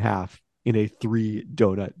half in a 3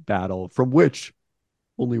 donut battle, from which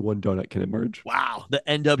only one donut can emerge. Wow, the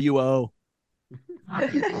NWO.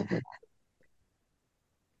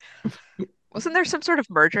 Wasn't there some sort of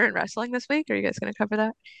merger in wrestling this week? Are you guys going to cover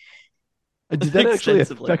that? Did that actually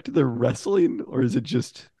Extensively. affect the wrestling, or is it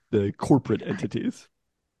just the corporate entities?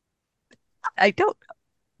 I don't.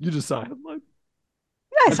 You just saw a headline.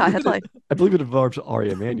 I saw a headline. I believe it involves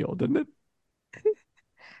Ari Emanuel, didn't it?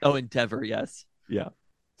 Oh, Endeavor, yes. Yeah.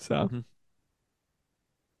 So, Mhm.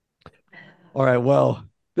 all right. Well,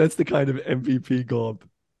 that's the kind of MVP glump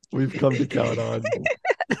we've come to count on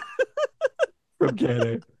from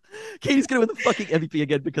Kenny. Katie's gonna win the fucking MVP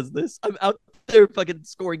again because of this. I'm out there fucking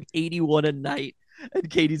scoring 81 a night, and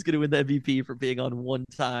Katie's gonna win the MVP for being on one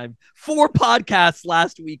time. 4 podcasts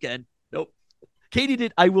last weekend. Nope. Katie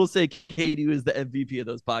did. I will say Katie was the MVP of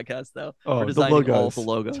those podcasts, though, for Oh, the designing all logos, the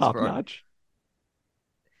logos top for our. notch,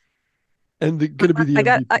 and going to be the I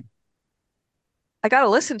got MVP. I got to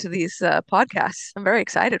listen to these podcasts. I'm very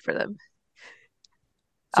excited for them.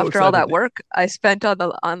 So After all excited that that work I spent on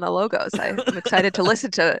the logos, I'm excited to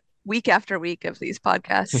listen to week after week of these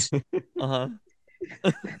podcasts. Uh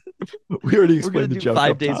huh. we already We're gonna explained the do joke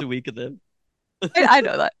 5 up days top. a week of them. I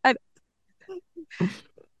know that.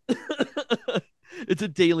 It's a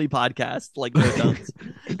daily podcast, like No Dunks.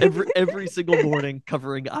 Every single morning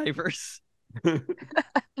covering Ivers.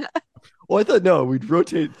 Well, I thought no, we'd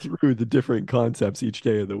rotate through the different concepts each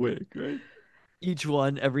day of the week, right? Each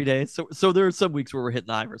one every day. So there are some weeks where we're hitting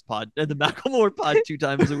the Ivers pod and the Macklemore pod 2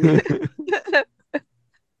 times a week.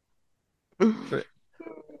 For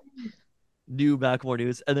new Macklemore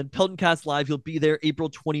news. And then Peltoncast Live, you'll be there April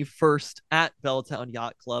 21st at Belltown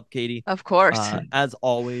Yacht Club, Katie. Of course. As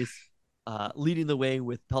always, leading the way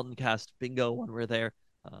with Peltoncast Bingo when we're there.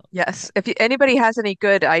 Yes. If anybody has any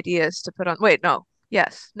good ideas to put on, wait, no.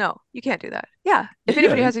 Yes. No, you can't do that. Yeah. If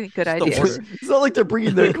anybody Yeah, has any good just the ideas, order. it's not like they're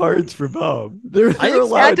bringing their cards from home. They're I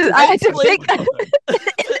allowed to. I had to explain- think.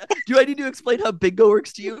 Do I need to explain how Bingo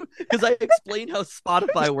works to you? Because I explained how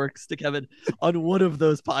Spotify works to Kevin on one of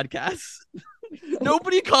those podcasts.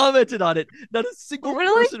 Nobody commented on it. Not a single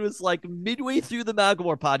Really? person was like, midway through the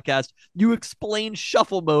Macklemore podcast, you explained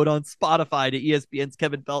shuffle mode on Spotify to ESPN's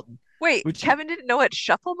Kevin Felton. Wait, Which- Kevin didn't know what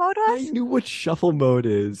shuffle mode I was? knew what shuffle mode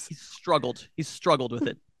is. He's struggled with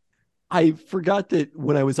it. I forgot that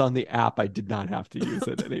when I was on the app, I did not have to use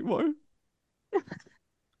it anymore.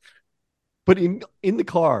 But in the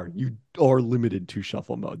car, you are limited to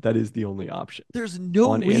shuffle mode. That is the only option. There's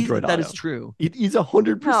no On way Android that Auto. is true. It is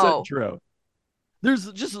 100% No. true.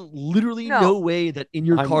 There's just literally No. no way that in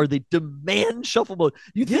your I'm- car they demand shuffle mode.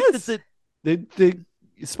 You think Yes. that's it? The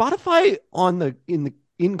Spotify on the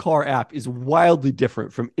in-car app is wildly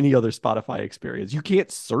different from any other Spotify experience. You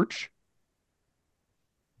can't search.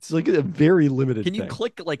 It's like a very limited Can you thing.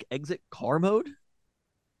 click like exit car mode?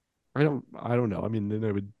 I don't know. I mean, then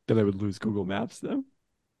I would lose Google Maps though.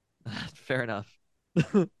 Fair enough.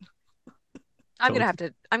 I'm gonna have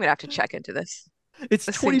to check into this. It's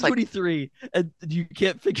This seems like 2023 and you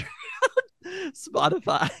can't figure out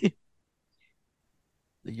Spotify.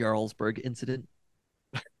 The Jarlsberg incident.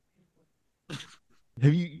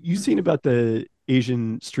 Have you seen about the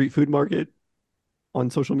Asian street food market on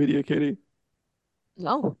social media, Katie?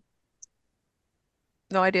 no,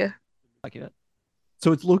 no idea.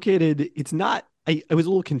 So it's located, it's not, I was a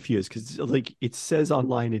little confused because like it says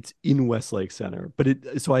online it's in Westlake Center, but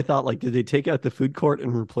so I thought like, did they take out the food court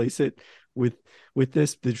and replace it with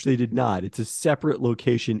this? Which they did not. It's a separate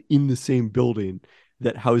location in the same building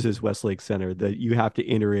that houses Westlake Center that you have to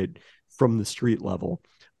enter it from the street level.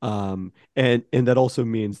 And that also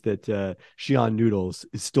means that Xi'an Noodles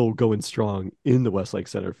is still going strong in the Westlake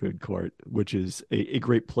Center food court, which is a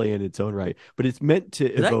great play in its own right. But it's meant to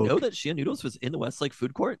Did evoke. I know that Shia Noodles was in the Westlake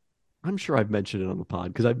food court? I'm sure I've mentioned it on the pod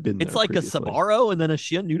because I've been there. It's like previously. a Sabaro and then a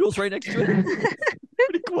Shia Noodles right next to it.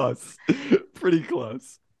 Pretty close. Pretty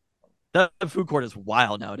close. That food court is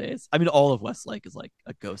wild nowadays. I mean, all of Westlake is like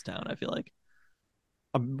a ghost town, I feel like.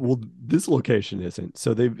 Well, this location isn't.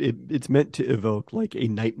 So it's meant to evoke like a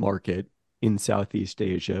night market in Southeast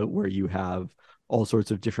Asia where you have all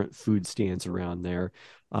sorts of different food stands around there.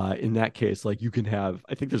 In that case, like you can have,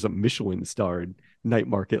 I think there's a Michelin starred night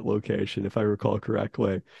market location, if I recall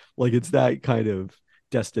correctly. Like it's that kind of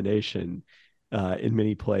destination in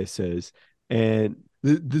many places. And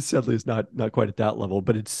this sadly is not quite at that level,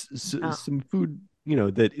 but it's some food,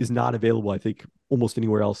 that is not available, I think, almost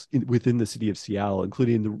anywhere else within the city of Seattle,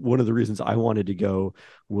 including one of the reasons I wanted to go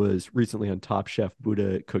was recently on Top Chef,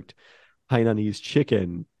 Buddha cooked Hainanese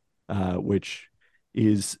chicken, which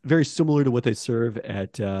is very similar to what they serve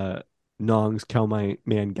at Nong's Khao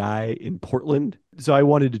Man Gai in Portland. So I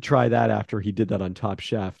wanted to try that after he did that on Top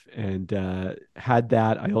Chef and had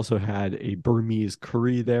that. I also had a Burmese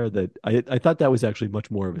curry there that I thought that was actually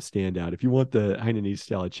much more of a standout. If you want the Hainanese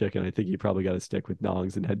style of chicken, I think you probably got to stick with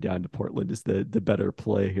Nong's and head down to Portland is the better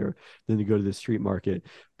play here than to go to the street market.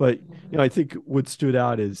 But I think what stood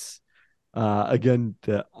out is again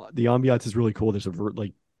the ambiance is really cool. There's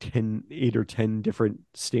like 8 or 10 different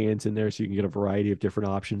stands in there, so you can get a variety of different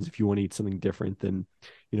options if you want to eat something different than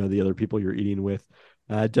the other people you're eating with.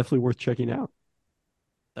 Definitely worth checking out.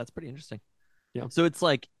 That's pretty interesting. Yeah. So it's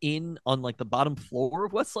like on like the bottom floor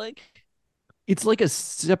of Westlake. It's like a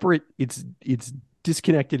separate. It's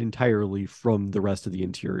disconnected entirely from the rest of the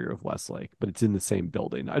interior of Westlake, but it's in the same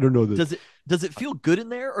building. I don't know that. Does it feel good in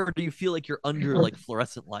there, or do you feel like you're under like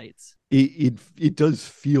fluorescent lights? It does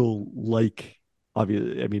feel like.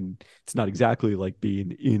 Obviously, I mean, it's not exactly like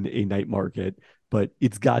being in a night market, but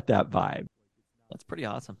it's got that vibe. That's pretty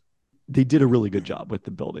awesome. They did a really good job with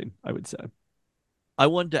the building, I would say. I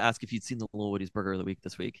wanted to ask if you'd seen the Little Woody's Burger of the Week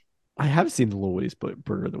this week. I have seen the Little Woody's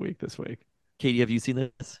Burger of the Week this week. Katie, have you seen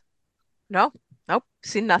this? No, nope,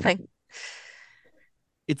 seen nothing.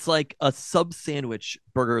 It's like a sub sandwich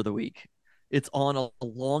burger of the week. It's on a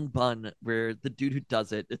long bun where the dude who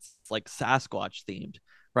does it, it's like Sasquatch themed,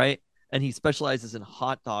 right? And he specializes in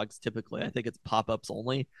hot dogs typically. I think it's pop-ups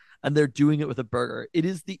only. And they're doing it with a burger.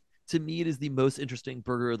 To me, it is the most interesting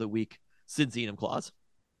burger of the week since Enum Claus.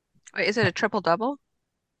 Wait, is it a triple double?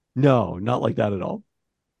 No, not like that at all.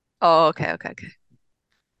 Oh, okay.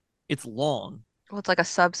 It's long. Well, it's like a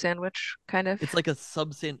sub sandwich, kind of. It's like a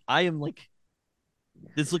I am like,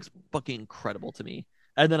 this looks fucking incredible to me.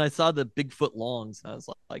 And then I saw the Bigfoot longs. And I was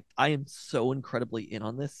like, I am so incredibly in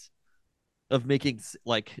on this of making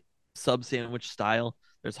like sub sandwich style.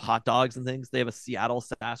 There's hot dogs and things. They have a Seattle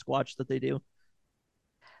Sasquatch that they do.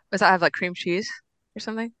 Does that have like cream cheese or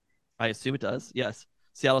something? I assume it does. Yes.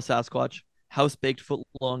 Seattle Sasquatch, house baked foot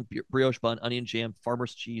long brioche bun, onion jam,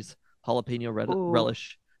 farmer's cheese, jalapeno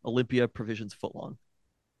relish, Olympia provisions foot long.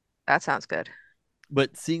 That sounds good.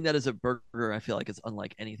 But seeing that as a burger, I feel like it's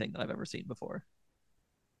unlike anything that I've ever seen before.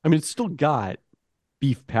 I mean, it's still got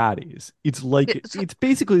beef patties. It's like it's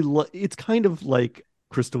basically it's kind of like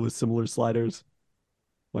Crystal with similar sliders.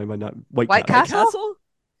 Why am I not White Castle?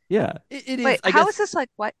 Yeah, it is. Wait, how is this like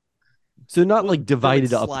what? So not like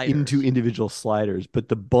divided like up into individual sliders, but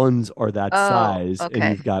the buns are that size, and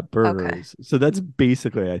you've got burgers. Okay. So that's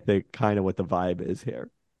basically, I think, kind of what the vibe is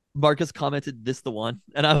here. Marcus commented, "This the one,"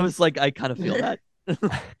 and I was like, I kind of feel that.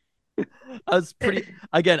 I was pretty.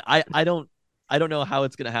 Again, I don't know how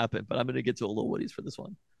it's gonna happen, but I'm gonna get to a Little Woody's for this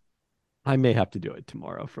one. I may have to do it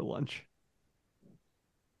tomorrow for lunch,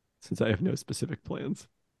 since I have no specific plans.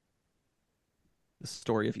 The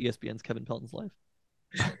story of ESPN's Kevin Pelton's life.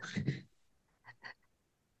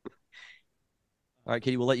 All right,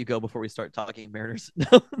 Katie, we'll let you go before we start talking Mariners.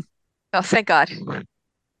 Oh, thank God.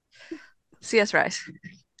 CS Rice.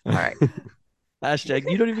 All right. Hashtag.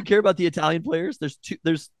 You don't even care about the Italian players.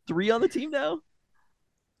 There's 3 on the team now.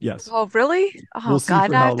 Yes. Oh, really? We'll Oh, see God,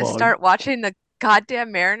 for now I how have to long. start watching the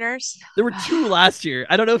goddamn Mariners. There were two last year.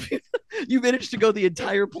 I don't know if you managed to go the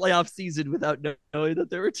entire playoff season without knowing that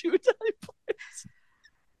there were two Italian players.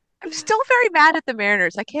 I'm still very mad at the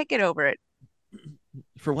Mariners. I can't get over it.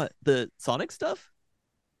 For what? The Sonic stuff?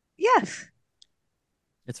 Yes,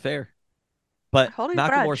 It's fair. But holding a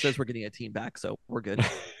Macklemore says grudge. we're getting a team back, so we're good.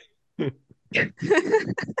 Did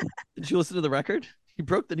you listen to the record? He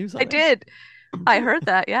broke the news on I us. did. I heard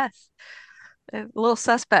that, yes. A little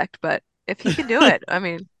suspect, but if he can do it, I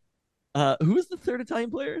mean, Who was the third Italian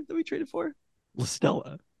player that we traded for? La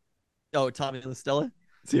Stella. Oh, Tommy LaStella.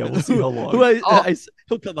 So yeah, we'll see how long. Who oh,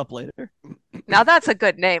 he'll come up later. now that's a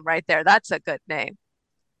good name right there. That's a good name.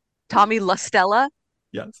 Tommy LaStella.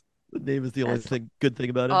 Yes. The name is the only That's, good thing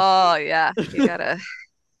about him. oh, yeah. You gotta.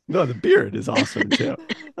 No, the beard is awesome too.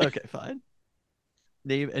 Okay, fine.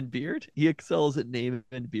 Name and beard. He excels at name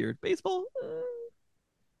and beard. Baseball.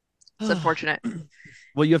 It's unfortunate.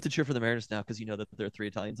 Well, you have to cheer for the Mariners now because you know that there are three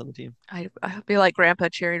Italians on the team. I'd be like Grandpa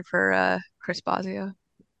cheering for Chris Bosio,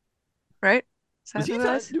 right? Is Is that he who it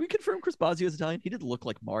Italian? is? Do we confirm Chris Bosio is Italian? He did look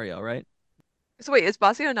like Mario, right? So wait, is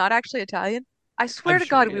Bosio not actually Italian? I swear I'm to sure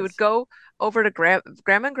God, he we would is. go over to Grandma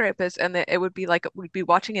and Grandpa's, and it would be like we'd be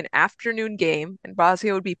watching an afternoon game, and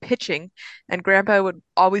Bosio would be pitching, and Grandpa would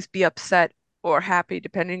always be upset or happy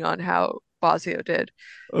depending on how Bosio did.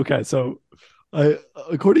 Okay, so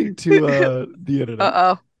according to the internet,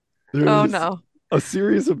 Uh-oh. Oh there's no. a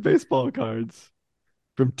series of baseball cards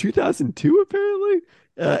from 2002, apparently.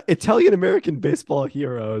 Italian American baseball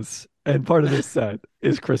heroes, and part of this set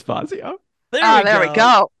is Chris Fazio. There Ah, we there we go.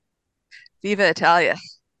 go. Viva Italia.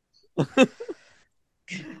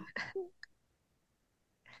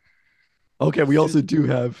 Okay, we also do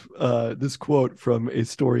have this quote from a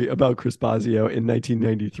story about Chris Fazio in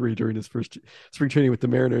 1993 during his first spring training with the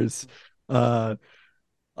Mariners. I'm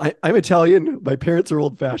Italian. My parents are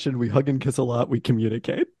old fashioned. We hug and kiss a lot. We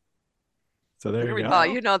communicate. So there There we you go. Oh,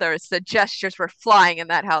 you know the gestures were flying in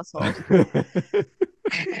that household. go.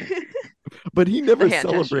 But he never hand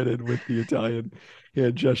gesture. celebrated with the Italian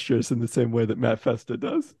hand gestures in the same way that Matt Festa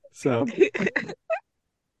does. So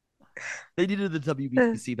They needed the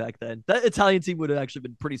WBC back then. That Italian team would have actually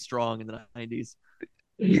been pretty strong in the 90s.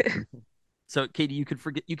 So, Katie, you could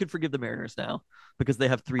forgive the Mariners now because they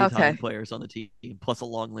have three Italian Okay. players on the team, plus a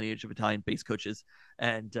long lineage of Italian base coaches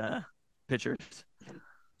and pitchers.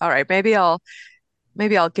 All right, maybe I'll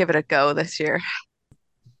give it a go this year.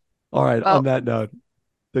 all right, on Well, that note,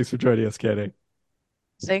 thanks for joining us, Katie.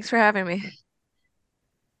 thanks for having me.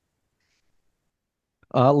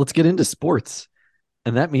 Let's get into sports.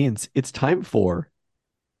 And that means it's time for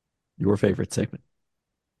your favorite segment.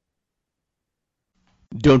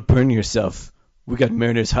 Don't burn yourself. We got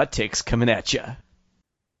Mariners hot takes coming at ya.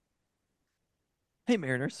 Hey,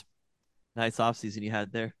 Mariners. Nice offseason you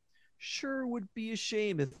had there. Sure would be a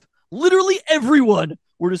shame if literally everyone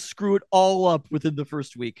were to screw it all up within the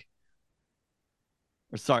first week.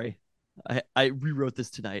 Or sorry, I rewrote this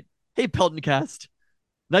tonight. Hey, Peltoncast.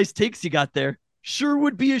 Nice takes you got there. Sure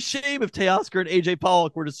would be a shame if Teoscar and AJ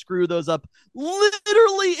Pollock were to screw those up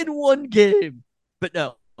literally in one game. But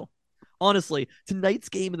no. Honestly, tonight's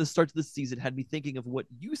game and the start to the season had me thinking of what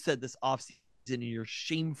you said this offseason in your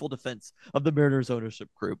shameful defense of the Mariners ownership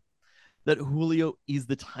group. That Julio is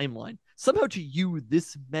the timeline. Somehow to you,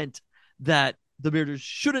 this meant that the Mariners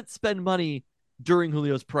shouldn't spend money during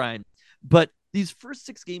Julio's prime. But these first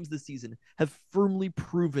 6 games this season have firmly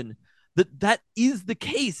proven that that is the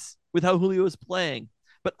case with how Julio is playing.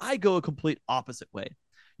 But I go a complete opposite way.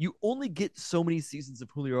 You only get so many seasons of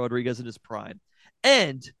Julio Rodriguez in his prime.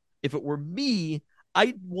 And if it were me,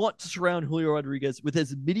 I'd want to surround Julio Rodriguez with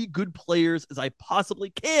as many good players as I possibly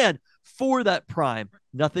can for that prime.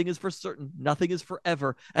 Nothing is for certain. Nothing is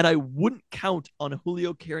forever. And I wouldn't count on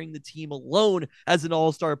Julio carrying the team alone as an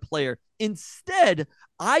all-star player. Instead,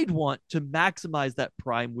 I'd want to maximize that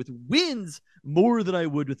prime with wins more than I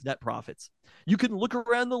would with net profits. You can look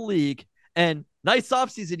around the league and nice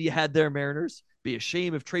offseason you had there, Mariners. Be a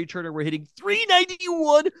shame if Trey Turner were hitting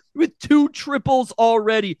 391 with 2 triples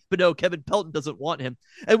already. But no, Kevin Pelton doesn't want him.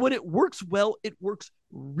 And when it works well, it works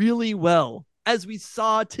really well, as we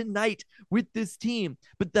saw tonight with this team.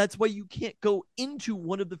 But that's why you can't go into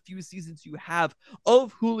one of the few seasons you have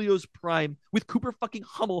of Julio's prime with Cooper fucking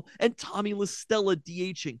Hummel and Tommy LaStella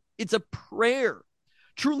DHing. It's a prayer.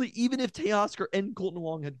 Truly, even if Teoscar and Colton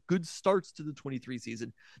Wong had good starts to the 23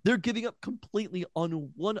 season, they're giving up completely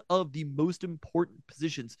on one of the most important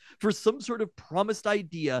positions for some sort of promised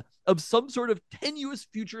idea of some sort of tenuous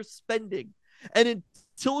future spending. And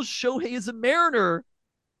until Shohei is a Mariner,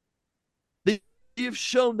 they have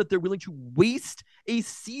shown that they're willing to waste a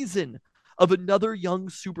season of another young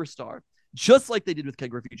superstar, just like they did with Ken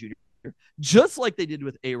Griffey Jr., just like they did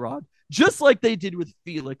with A-Rod, just like they did with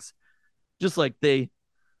Felix, just like they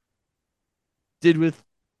did with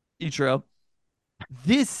Ichiro.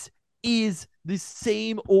 This is the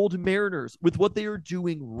same old Mariners with what they are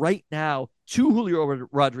doing right now to Julio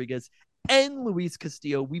Rodriguez and Luis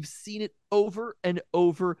Castillo. We've seen it over and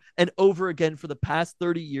over and over again for the past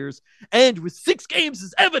 30 years. And with 6 games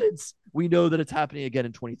as evidence, we know that it's happening again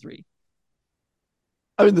in 23.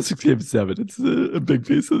 I mean, the 6-game-7, it's a big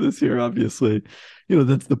piece of this here, obviously.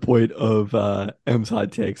 That's the point of M's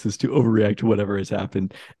hot takes, is to overreact to whatever has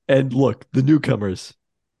happened. And look, the newcomers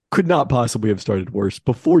could not possibly have started worse.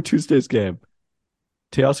 Before Tuesday's game,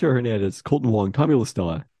 Teoscar Hernandez, Colton Wong, Tommy La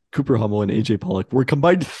Stella, Cooper Hummel, and AJ Pollock were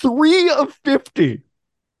combined 3 of 50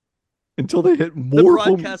 until they hit more. The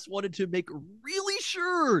broadcast wanted to make really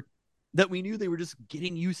sure that we knew they were just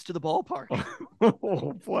getting used to the ballpark.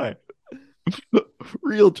 Oh boy.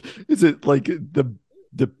 Is it like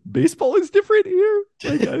the baseball is different here?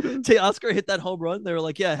 Like, Teoscar hit that home run. They were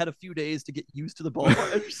like, yeah, I had a few days to get used to the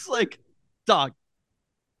ballpark. I'm just like, dog.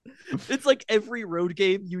 It's like every road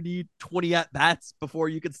game, you need 20 at-bats before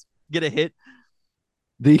you can get a hit.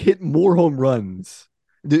 They hit more home runs.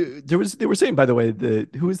 They were saying, by the way,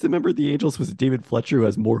 who is the member of the Angels? Was it David Fletcher, who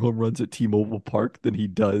has more home runs at T-Mobile Park than he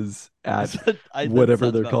does at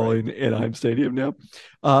whatever they're calling Anaheim Stadium now?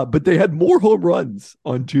 But they had more home runs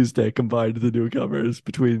on Tuesday combined, the newcomers,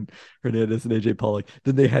 between Hernandez and AJ Pollock,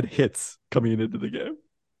 than they had hits coming into the game.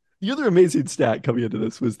 The other amazing stat coming into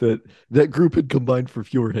this was that group had combined for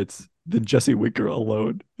fewer hits than Jesse Winker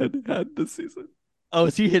alone had this season. Oh,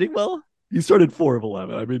 is he hitting well? He started 4 of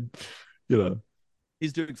 11. I mean,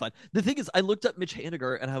 he's doing fine. The thing is, I looked up Mitch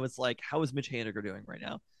Haniger and I was like, how is Mitch Haniger doing right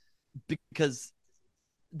now? Because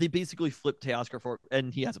they basically flipped Teoscar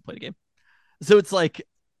and he hasn't played a game. So it's like,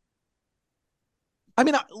 I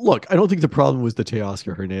mean, look, I don't think the problem was the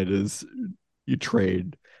Teoscar Hernandez you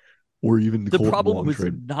trade, or even the problem was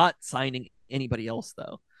trade. Not signing anybody else,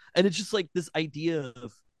 though. And it's just like this idea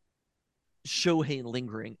of Shohei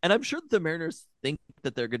lingering. And I'm sure the Mariners think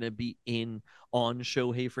that they're going to be in on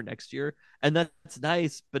Shohei for next year. And that's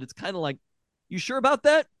nice, but it's kind of like, you sure about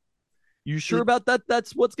that? You sure about that?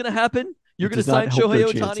 That's what's going to happen? You're going to sign Shohei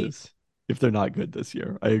Ohtani? If they're not good this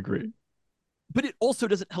year. I agree. But it also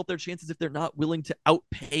doesn't help their chances if they're not willing to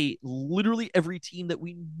outpay literally every team that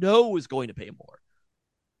we know is going to pay more.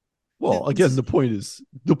 Well, again, the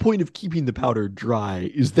point of keeping the powder dry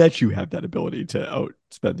is that you have that ability to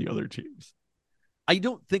outspend the other teams. I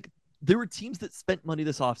don't think there were teams that spent money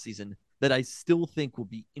this offseason that I still think will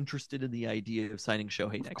be interested in the idea of signing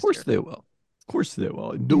Shohei next year. Of course they will. Of course they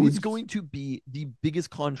will. It is going to be the biggest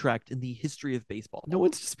contract in the history of baseball. No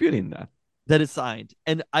one's disputing that. That is signed.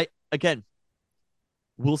 And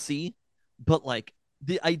we'll see. But like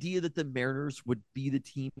the idea that the Mariners would be the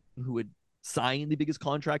team who would sign the biggest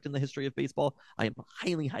contract in the history of baseball, I am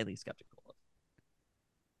highly, highly skeptical of.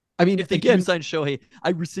 I mean, if they do sign Shohei, I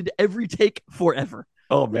rescind every take forever.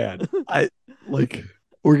 Oh man,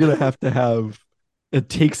 we're gonna have a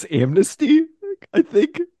takes amnesty. I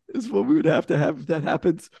think is what we would have to have if that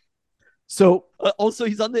happens. So also,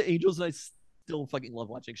 he's on the Angels, and I still fucking love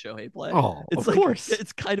watching Shohei play. Oh, it's of course.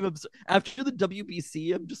 It's kind of absurd. After the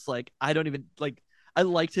WBC, I'm just like, I don't even like. I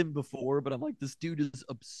liked him before, but I'm like, this dude is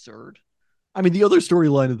absurd. I mean, the other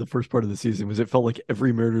storyline of the first part of the season was it felt like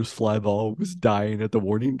every Mariners fly ball was dying at the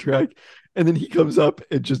warning track. And then he comes up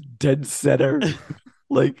and just dead center,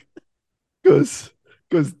 like goes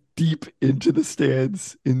deep into the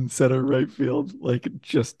stands in center right field. Like,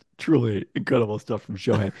 just truly incredible stuff from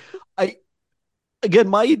Shohei. Again,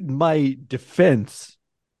 my defense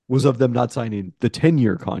was of them not signing the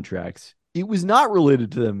 10-year contracts. It was not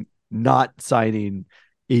related to them not signing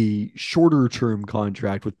a shorter term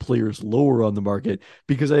contract with players lower on the market,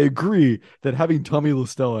 because I agree that having Tommy La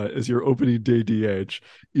Stella as your opening day DH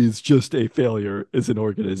is just a failure as an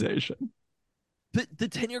organization. The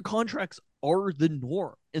 10-year contracts are the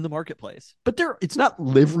norm in the marketplace. But it's not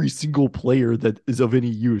every single player that is of any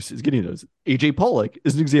use is getting those. AJ Pollock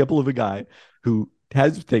is an example of a guy who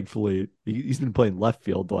has, thankfully, he's been playing left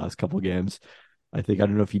field the last couple of games. I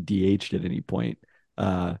don't know if he DH'd at any point.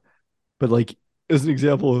 But like, as an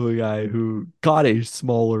example of a guy who got a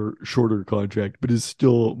smaller, shorter contract, but is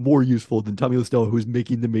still more useful than Tommy La Stella, who is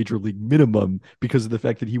making the major league minimum because of the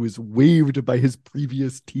fact that he was waived by his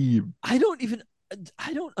previous team. I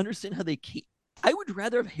don't understand how they keep. I would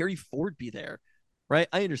rather have Harry Ford be there, right?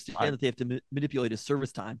 I understand that they have to manipulate his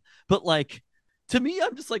service time, but like, to me,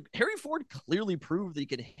 I'm just like, Harry Ford clearly proved that he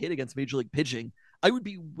can hit against major league pitching. I would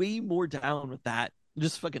be way more down with that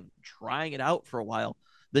just fucking trying it out for a while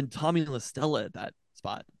than Tommy LaStella at that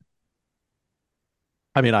spot.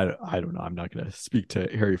 I mean, I don't know. I'm not going to speak to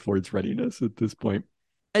Harry Ford's readiness at this point.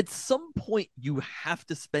 At some point, you have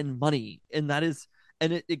to spend money, and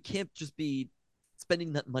it can't just be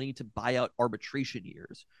spending that money to buy out arbitration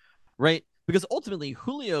years, right? Because ultimately,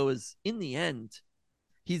 Julio is in the end,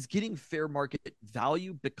 he's getting fair market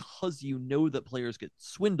value because you know that players get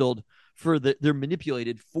swindled they're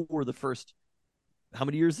manipulated for the first how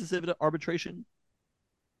many years is it arbitration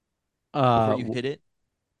before you hit it?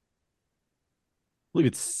 I believe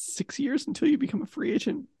it's 6 years until you become a free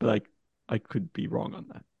agent, but I could be wrong on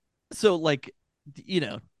that. So like,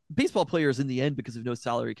 baseball players in the end, because of no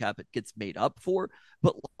salary cap, it gets made up for.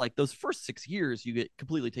 But like those first 6 years, you get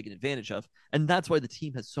completely taken advantage of. And that's why the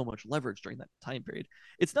team has so much leverage during that time period.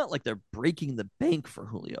 It's not like they're breaking the bank for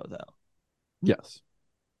Julio, though. Yes.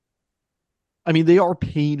 I mean, they are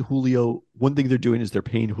paying Julio. One thing they're doing is they're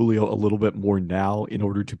paying Julio a little bit more now in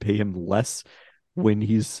order to pay him less when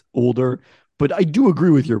he's older. But I do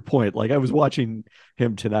agree with your point. Like I was watching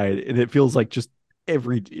him tonight, and it feels like just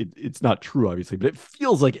it's not true, obviously, but it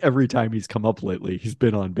feels like every time he's come up lately, he's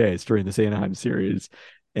been on base during this Anaheim series.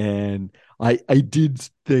 And I did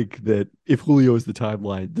think that if Julio is the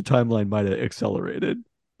timeline might have accelerated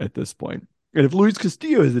at this point. And if Luis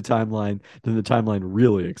Castillo is the timeline, then the timeline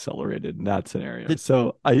really accelerated in that scenario.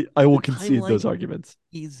 So I will concede those arguments.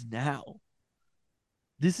 Is now.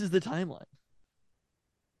 This is the timeline.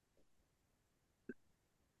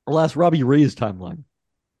 Alas, Robbie Ray's timeline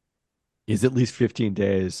is at least 15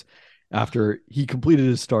 days after he completed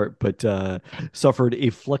his start, but suffered a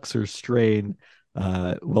flexor strain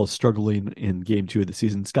while struggling in game 2 of the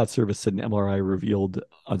season. Scott Service said an MRI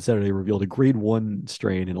on Saturday revealed a grade 1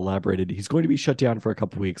 strain and elaborated he's going to be shut down for a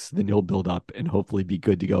couple weeks, then he'll build up and hopefully be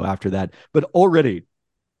good to go after that. But already,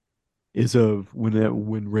 as of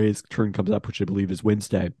when Ray's turn comes up, which I believe is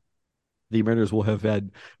Wednesday, the Mariners will have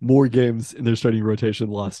had more games in their starting rotation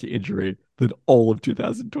lost to injury than all of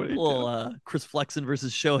 2022. Well, Chris Flexen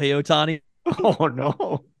versus Shohei Ohtani. Oh,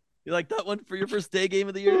 no. You like that one for your first day game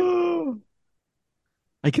of the year?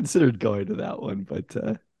 I considered going to that one, but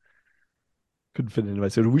couldn't fit into my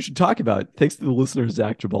schedule. We should talk about, thanks to the listener,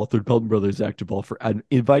 Zach Jabal, Third Pelton Brothers, Zach Jabal, for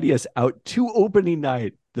inviting us out to opening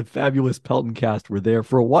night. The fabulous Peltoncast were there.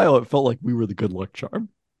 For a while, it felt like we were the good luck charm.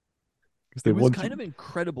 It was kind of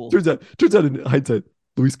incredible. Turns out in hindsight,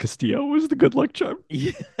 Luis Castillo was the good luck charm.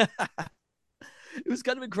 Yeah. It was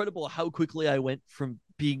kind of incredible how quickly I went from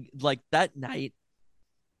being like that night.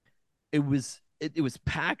 It was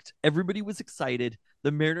packed. Everybody was excited.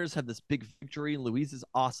 The Mariners have this big victory. Luis is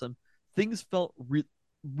awesome. Things felt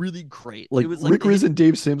really great. Like it was Rick Riz and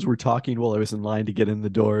Dave Sims were talking while I was in line to get in the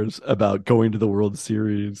doors about going to the World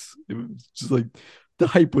Series. It was just like the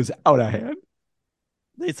hype was out of hand.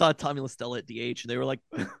 They saw Tommy LaStella at DH and they were like,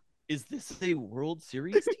 "Is this a World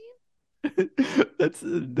Series team?" That's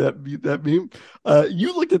that meme.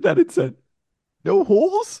 You looked at that and said, "No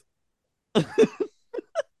holes." I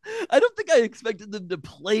don't think I expected them to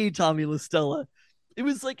play Tommy LaStella. It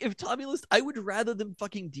was like if I would rather them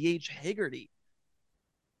fucking DH Haggerty.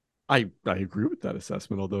 I agree with that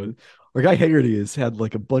assessment, although our guy Haggerty has had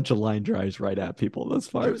like a bunch of line drives right at people thus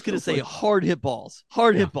far. I was going to say hard hit balls.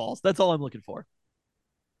 Hit balls. That's all I'm looking for.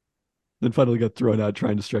 Then finally got thrown out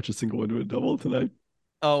trying to stretch a single into a double tonight.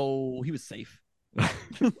 Oh, he was safe.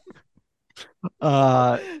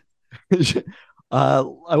 I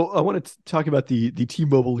want to talk about the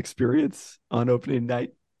T-Mobile experience on opening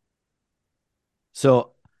night.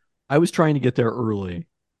 So I was trying to get there early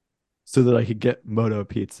so that I could get Moto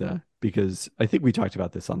Pizza, because I think we talked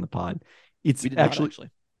about this on the pod.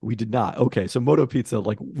 We did not. Okay. So Moto Pizza,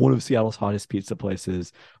 like one of Seattle's hottest pizza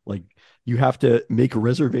places, like you have to make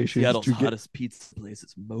reservations. Seattle's hottest pizza place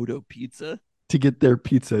is Moto Pizza. To get their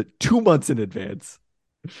pizza 2 months in advance.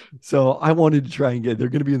 So I wanted to try and they're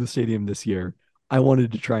going to be in the stadium this year. I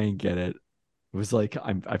wanted to try and get it. It was like,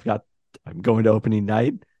 I'm going to opening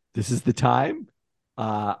night. This is the time.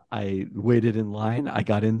 I waited in line. I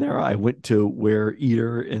got in there. I went to where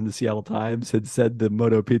Eater in the Seattle Times had said the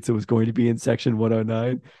Moto Pizza was going to be in section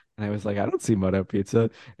 109. And I was like, I don't see Moto Pizza.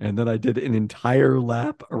 And then I did an entire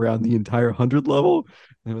lap around the entire 100 level.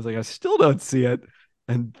 And I was like, I still don't see it.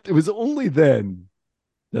 And it was only then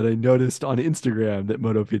that I noticed on Instagram that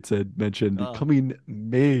Moto Pizza had mentioned coming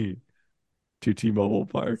May to T-Mobile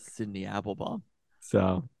Park. Sydney Applebaum.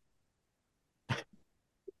 So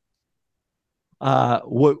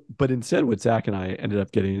but instead what Zach and I ended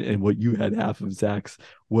up getting, and what you had half of Zach's,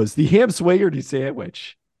 was the ham Swaggerty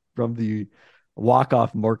sandwich from the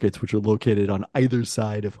walk-off markets, which are located on either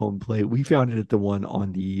side of home plate. We found it at the one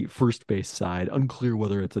on the first base side. Unclear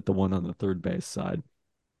whether it's at the one on the third base side.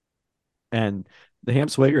 And the ham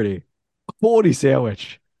swiggerty, a quality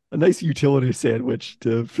sandwich, a nice utility sandwich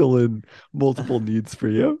to fill in multiple needs for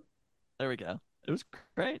you. There we go. It was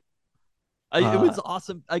great. It Uh, was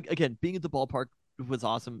awesome. Again, being at the ballpark was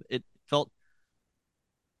awesome. It felt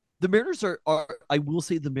the Mariners are I will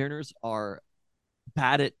say the Mariners are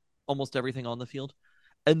bad at almost everything on the field,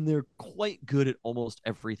 and they're quite good at almost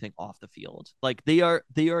everything off the field. Like they are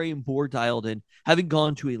a more dialed in, having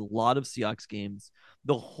gone to a lot of Seahawks games,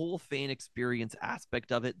 the whole fan experience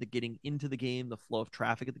aspect of it, the getting into the game, the flow of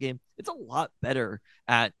traffic at the game, it's a lot better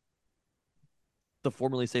at the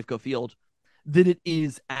formerly Safeco Field than it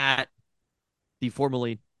is at the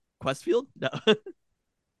formerly Quest Field. No.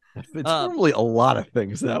 it's normally a lot of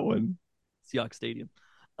things, that one. Seahawks Stadium.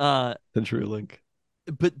 Uh, CenturyLink.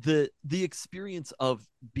 but the experience of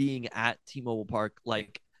being at T-Mobile Park,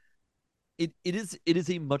 like it is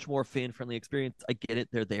a much more fan friendly experience. I get it;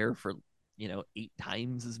 they're there for 8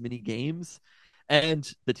 times as many games, and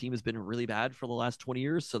the team has been really bad for the last 20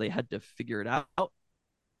 years, so they had to figure it out.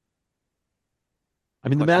 I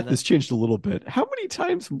mean, the math has changed a little bit. How many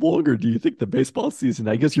times longer do you think the baseball season?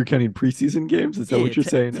 I guess you're counting preseason games. Is that what you're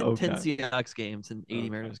saying? 10 Seahawks games and 80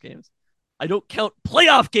 Mariners games. I don't count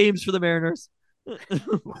playoff games for the Mariners.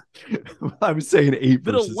 I'm saying 8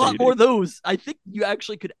 but a versus lot 80. more of those. I think you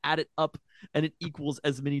actually could add it up and it equals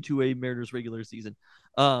as many to a Mariners regular season.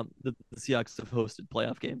 The Seahawks have hosted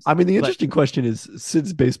playoff games. I mean, the interesting question is,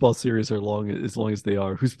 since baseball series are as long as they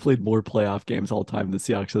are, who's played more playoff games all time, the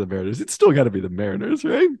Seahawks or the Mariners? It's still got to be the Mariners,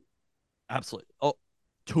 right? Absolutely. Oh,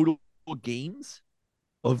 total games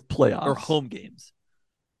of playoffs or home games.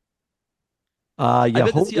 Yeah, I bet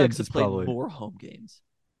home the Seahawks games have is played probably more home games.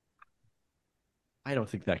 I don't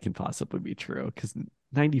think that can possibly be true because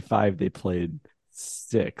 95 they played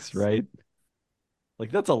 6, right?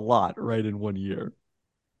 Like that's a lot, right, in 1 year.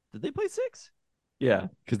 Did they play 6? Yeah,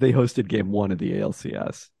 because they hosted game 1 of the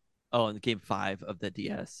ALCS. Oh, and game 5 of the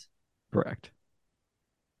DS. Correct.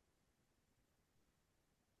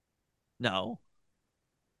 No.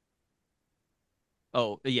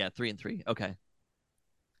 Oh, yeah, 3-3. Okay.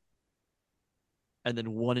 And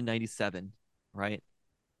then 1 in 97, right?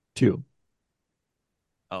 2.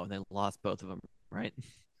 Oh, and they lost both of them, right?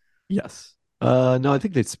 Yes. No, I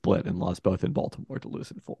think they split and lost both in Baltimore to lose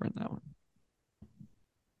in 4 in that one.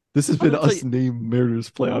 This has been us name Mariners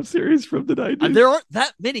playoff series from the 90s. There aren't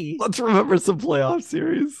that many. Let's remember some playoff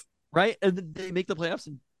series. Right? And then they make the playoffs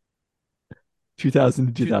in 2000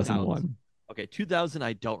 to 2001. Okay, 2000,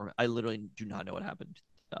 I don't remember. I literally do not know what happened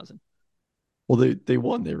in 2000. Well, they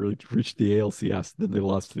won. They really reached the ALCS. Then they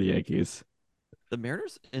lost to the Yankees. The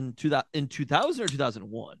Mariners in 2000 or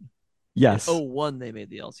 2001? Yes. In 01, they made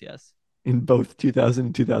the LCS. In both 2000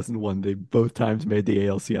 and 2001, they both times made the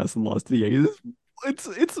ALCS and lost to the Yankees.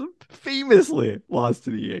 It's famously lost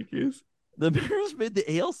to the Yankees. The Mariners made the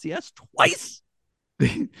ALCS twice?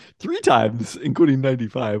 3 times, including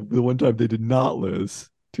 95. The one time they did not lose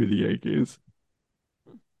to the Yankees.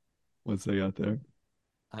 Once they got there.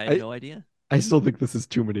 I have no idea. I still think this is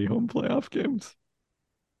too many home playoff games.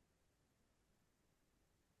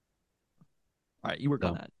 All right, you work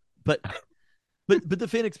on that. But the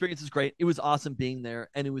fan experience is great. It was awesome being there,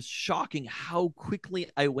 and it was shocking how quickly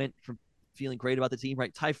I went from feeling great about the team.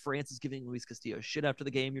 Right, Ty France is giving Luis Castillo shit after the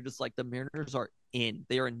game. You're just like, the Mariners are in.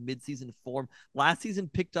 They are in midseason form. Last season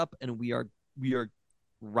picked up, and we are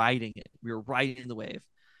riding it. We are riding the wave.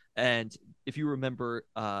 And if you remember,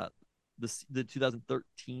 the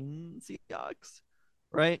 2013 Seahawks,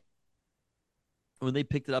 right, when they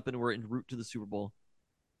picked it up and were en route to the Super Bowl,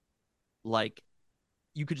 like,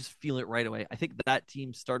 you could just feel it right away. I think that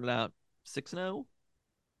team started out 6-0.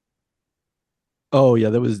 Oh, yeah,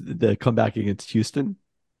 that was the comeback against Houston.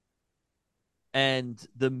 And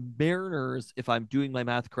the Mariners, if I'm doing my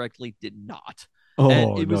math correctly, did not. Oh,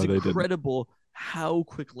 and it was no, incredible how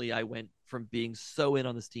quickly I went from being so in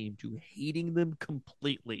on this team to hating them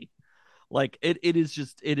completely. Like, it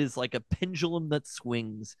is like a pendulum that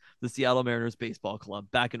swings the Seattle Mariners baseball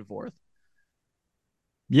club back and forth.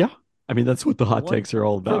 Yeah. I mean, that's what the hot takes are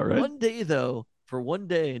all about, right? For one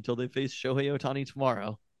day until they face Shohei Ohtani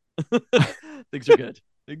tomorrow, things are good.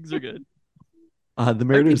 Things are good. The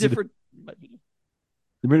Mariners, the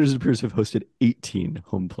Mariners, it appears, have hosted 18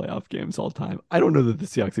 home playoff games all time. I don't know that the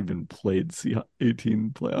Seahawks even played 18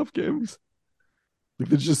 playoff games. Like,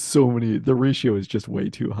 there's just so many. The ratio is just way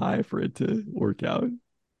too high for it to work out.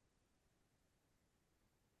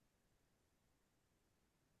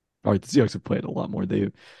 All right, the Seahawks have played a lot more.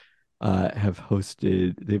 have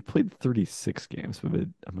hosted. They've played 36 games, but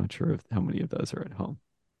I'm not sure how many of those are at home.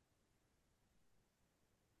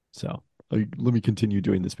 So let me continue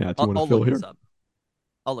doing this math. You want to I'll fill look here? this up.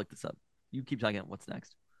 I'll look this up. You keep talking about what's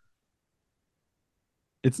next.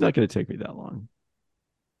 It's not going to take me that long.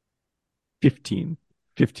 15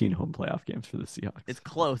 home playoff games for the Seahawks. It's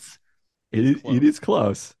close. It is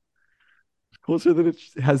close. Closer than it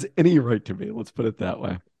has any right to be. Let's put it that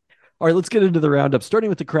way. All right, let's get into the roundup, starting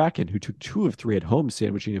with the Kraken, who took 2 of 3 at home,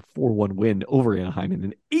 sandwiching a 4-1 win over Anaheim and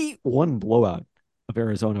an 8-1 blowout of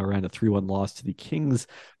Arizona around a 3-1 loss to the Kings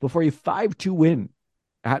before a 5-2 win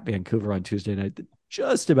at Vancouver on Tuesday night that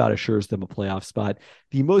just about assures them a playoff spot.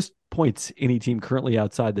 The most points any team currently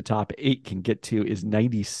outside the top 8 can get to is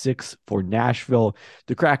 96 for Nashville.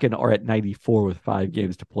 The Kraken are at 94 with 5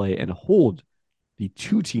 games to play and hold the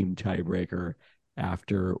 2-team tiebreaker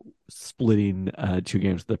after splitting 2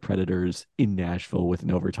 games with the Predators in Nashville with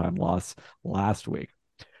an overtime loss last week.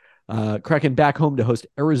 Kraken back home to host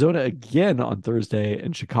Arizona again on Thursday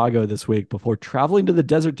and Chicago this week before traveling to the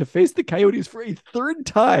desert to face the Coyotes for a 3rd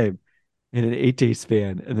time in an 8-day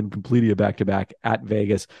span and then completing a back-to-back at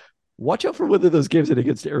Vegas. Watch out for whether those games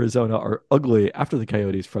against Arizona are ugly after the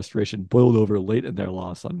Coyotes' frustration boiled over late in their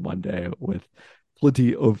loss on Monday with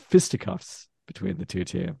plenty of fisticuffs between the two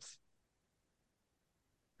teams.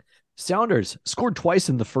 Sounders scored twice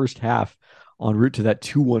in the first half en route to that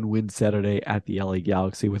 2-1 win Saturday at the LA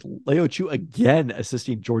Galaxy, with Leo Chu again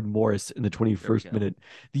assisting Jordan Morris in the 21st minute.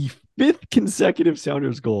 The 5th consecutive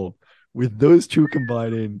Sounders goal, with those two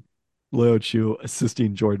combining, Leo Chu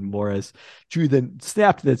assisting Jordan Morris. Chu then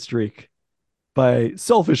snapped that streak by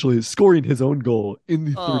selfishly scoring his own goal in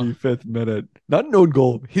the 35th minute. Not an own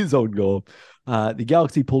goal, his own goal. The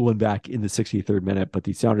Galaxy pulled one back in the 63rd minute, but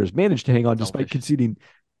the Sounders managed to hang on despite conceding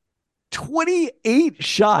 28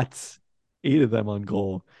 shots, 8 of them on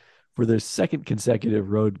goal, for their 2nd consecutive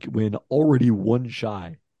road win, already one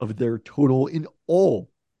shy of their total in all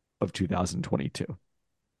of 2022.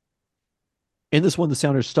 In this one, the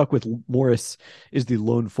Sounders stuck with Morris as the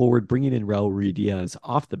lone forward, bringing in Raul Ruidiaz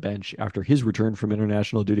off the bench after his return from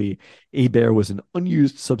international duty. Hebert was an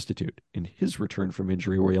unused substitute in his return from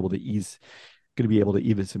injury. We're going to be able to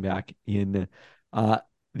even him back in.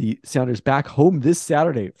 The Sounders back home this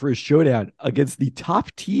Saturday for a showdown against the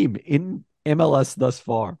top team in MLS thus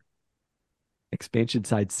far. Expansion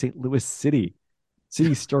side St. Louis City.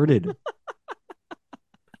 City started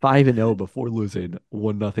 5-0 before losing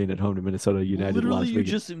 1-0 at home to Minnesota United Literally, last week. You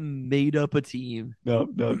just made up a team. No,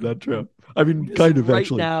 not true. I mean, kind of right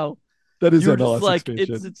actually. Now, that is you're MLS just like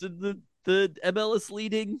expansion. it's the MLS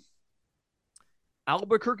leading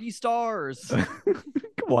Albuquerque Stars.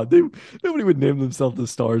 Come on, nobody would name themselves the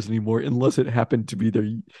Stars anymore unless it happened to be their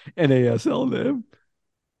NASL name.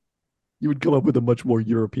 You would come up with a much more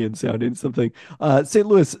European sounding something. St.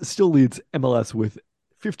 Louis still leads MLS with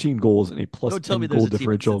 15 goals and a plus Don't tell 10 me goal there's a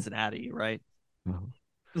differential. team in Cincinnati, right?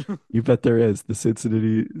 You bet there is. The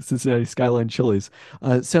Cincinnati Skyline Chili's.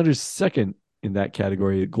 Sounders 2nd in that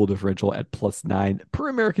category, goal differential at +9 per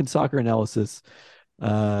American Soccer Analysis.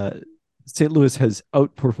 St. Louis has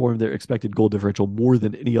outperformed their expected goal differential more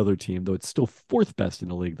than any other team, though it's still 4th best in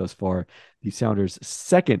the league thus far. The Sounders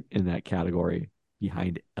 2nd in that category,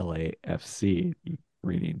 behind LAFC, the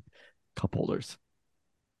reigning cup holders.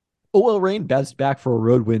 OL Reign bounced back for a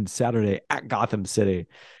road win Saturday at Gotham City,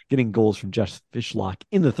 getting goals from Jeff Fishlock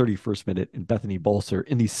in the 31st minute and Bethany Balser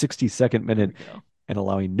in the 62nd minute, and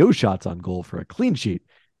allowing no shots on goal for a clean sheet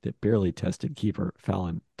that barely tested keeper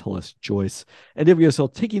Fallon Tullis-Joyce. And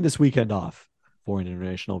WSL taking this weekend off for an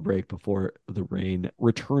international break before the Reign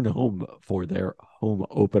return home for their home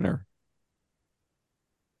opener.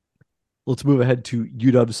 Let's move ahead to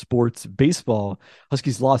UW Sports Baseball.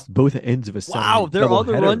 Huskies lost both ends of a Saturday Wow, they're on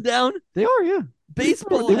the doubleheader. rundown? They are, yeah.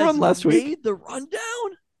 Baseball they were on last week. made the rundown?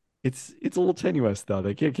 It's a little tenuous, though.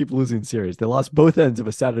 They can't keep losing series. They lost both ends of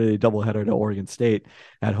a Saturday doubleheader to Oregon State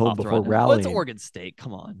at home before rallying. What's Oregon State?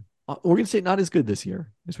 Come on. Oregon State not as good this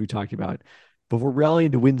year, as we talked about. Before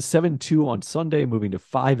rallying to win 7-2 on Sunday, moving to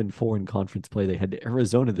 5-4 in conference play. They head to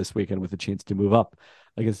Arizona this weekend with a chance to move up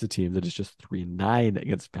against a team that is just 3-9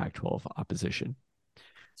 against Pac-12 opposition.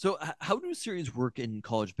 So how do series work in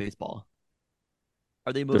college baseball?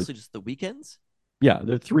 Are they mostly just the weekends? Yeah,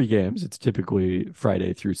 they're 3 games. It's typically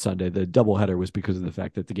Friday through Sunday. The doubleheader was because of the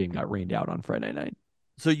fact that the game got rained out on Friday night.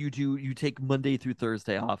 So you take Monday through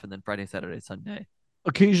Thursday off and then Friday, Saturday, Sunday.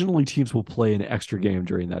 Occasionally teams will play an extra game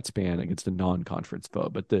during that span against a non-conference foe,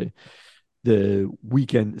 but the the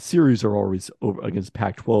weekend series are always over against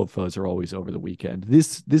Pac-12 foes are always over the weekend.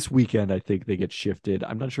 This weekend, I think they get shifted.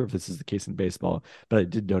 I'm not sure if this is the case in baseball, but I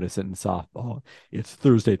did notice it in softball. It's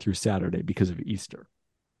Thursday through Saturday because of Easter.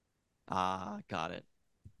 Got it.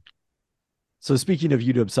 So speaking of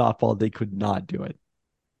UW softball, they could not do it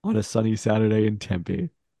on a sunny Saturday in Tempe.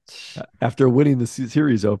 After winning the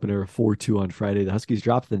series opener 4-2 on Friday, the Huskies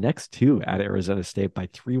dropped the next two at Arizona State by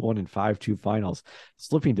 3-1 and 5-2 finals,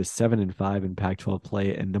 slipping to 7-5 in Pac-12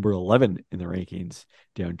 play and number 11 in the rankings,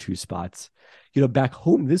 down 2 spots. Back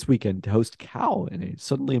home this weekend to host Cal in a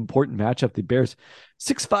suddenly important matchup. The Bears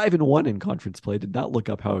 6-5-1 in conference play. Did not look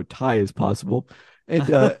up how a tie is possible and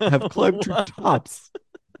have climbed to tops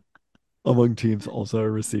among teams also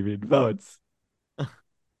receiving votes.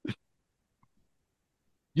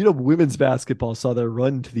 Women's basketball saw their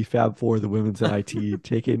run to the Fab Four, the women's NIT,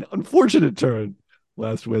 take an unfortunate turn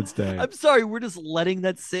last Wednesday. I'm sorry, we're just letting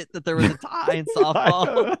that sit that there was a tie in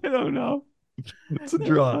softball. I don't know. It's a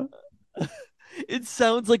draw. It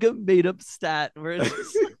sounds like a made-up stat where it's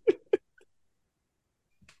just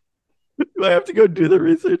Do I have to go do the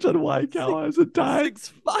research on why Cal has a tie?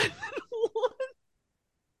 6-5-1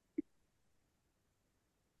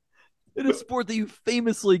 in a sport that you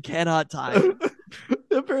famously cannot tie.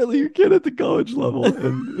 Apparently, you can at the college level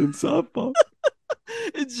in softball.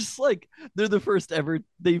 It's just like they're the first ever.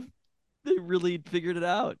 They really figured it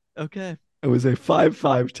out. Okay. It was a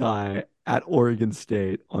 5-5 tie at Oregon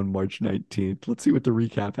State on March 19th. Let's see what the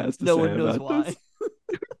recap has to say No one knows about why. this.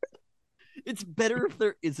 It's better if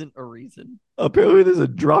there isn't a reason. Apparently, there's a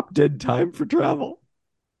drop dead time for travel.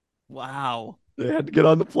 Wow. They had to get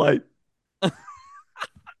on the flight.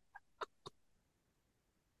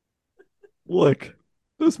 Look,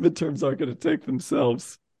 those midterms aren't going to take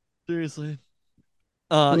themselves. Seriously.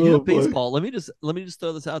 Oh, boy. Baseball. Let me just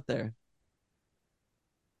throw this out there.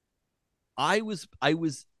 I was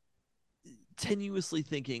tenuously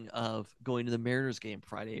thinking of going to the Mariners game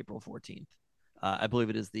Friday, April 14th. I believe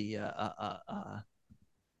it is the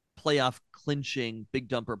playoff clinching big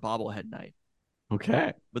dumper bobblehead night.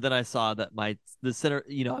 Okay. But then I saw that the center,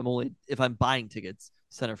 I'm only, if I'm buying tickets,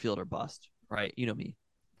 center field or bust, right? You know me.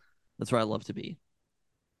 That's where I love to be.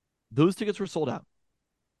 Those tickets were sold out.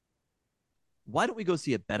 Why don't we go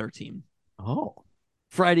see a better team? Oh.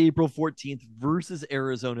 Friday, April 14th versus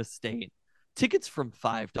Arizona State. Tickets from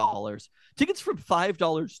 $5. Tickets from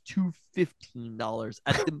 $5 to $15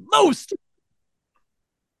 at the most.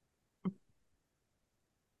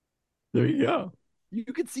 There you go. You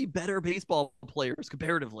could see better baseball players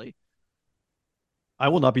comparatively. I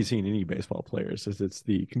will not be seeing any baseball players as it's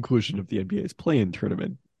the conclusion of the NBA's play-in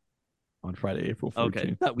tournament on Friday, April 14th.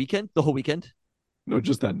 Okay, that weekend? The whole weekend? No,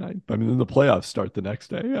 just that night. I mean, then the playoffs start the next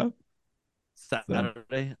day, yeah.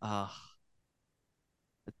 Saturday?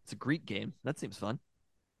 It's a Greek game. That seems fun.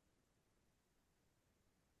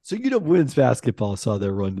 So, women's basketball saw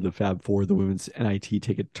their run to the Fab Four, the women's NIT,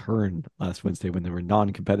 take a turn last Wednesday when they were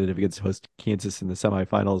non-competitive against host Kansas in the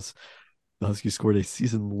semifinals. The Huskies scored a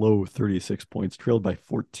season-low 36 points, trailed by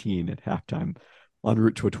 14 at halftime, en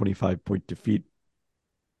route to a 25-point defeat.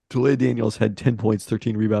 Talia Daniels had 10 points,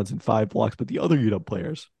 13 rebounds, and 5 blocks, but the other UW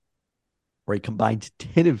players were a combined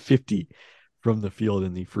 10 of 50 from the field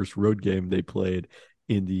in the first road game they played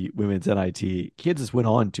in the women's NIT. Kansas went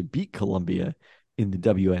on to beat Columbia in the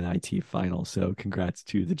WNIT final, so congrats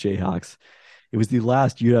to the Jayhawks. It was the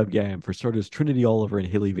last UW game for starters Trinity Oliver and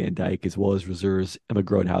Haley Van Dyke, as well as reserves Emma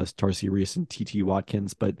Grodhouse, Tarcy Reese, and TT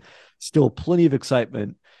Watkins, but still plenty of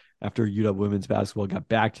excitement after UW women's basketball got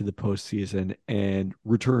back to the postseason and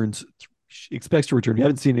expects to return. We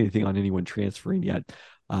haven't seen anything on anyone transferring yet.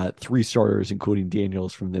 3 starters, including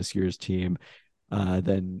Daniels from this year's team.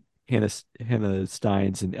 Then Hannah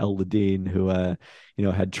Steins and Elle Ladine, who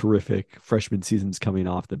had terrific freshman seasons coming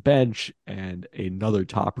off the bench, and another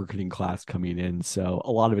top recruiting class coming in. So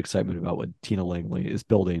a lot of excitement about what Tina Langley is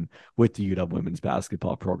building with the UW women's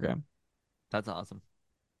basketball program. That's awesome.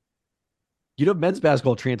 Men's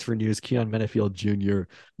basketball transfer news: Keon Menefield Jr.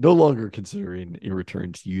 no longer considering a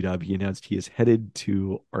return to UW. He announced he is headed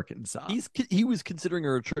to Arkansas. He was considering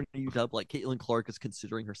a return to UW like Caitlin Clark is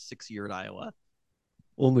considering her 6th year at Iowa.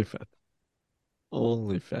 Only fifth.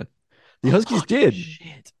 The Huskies did.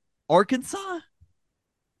 Shit. Arkansas?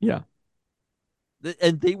 Yeah.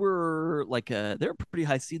 And they were they're a pretty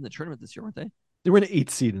high seed in the tournament this year, weren't they? They were an 8th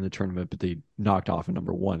seed in the tournament, but they knocked off a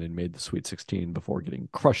number 1 and made the Sweet 16 before getting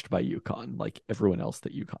crushed by UConn, like everyone else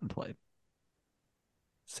that UConn played.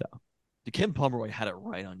 So, Kim Pomeroy had it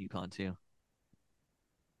right on UConn too.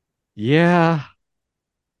 Yeah,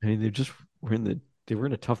 I mean they were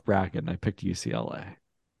in a tough bracket, and I picked UCLA.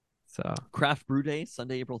 So Craft Brew Day,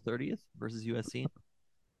 Sunday, April 30th versus USC.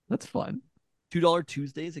 that's fun. $2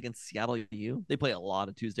 Tuesdays against Seattle U. They play a lot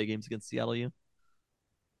of Tuesday games against Seattle U.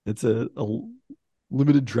 It's a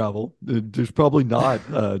limited travel. There's probably not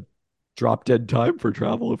drop dead time for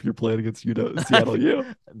travel if you're playing against Seattle U.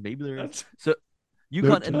 Maybe there is. That's So no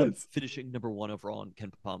UConn ended up ties. finishing number 1 overall in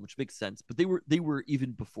Ken Palm, which makes sense. But they were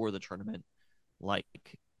even before the tournament, like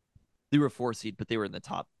they were a 4 seed, but they were in the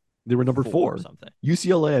top. They were number 4 4. or something.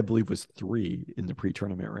 UCLA, I believe, was 3 in the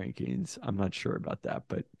pre-tournament rankings. I'm not sure about that,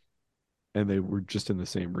 and they were just in the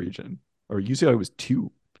same region. Or UCLA was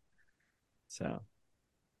 2. So,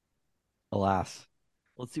 alas,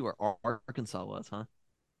 Let's see where Arkansas was, huh?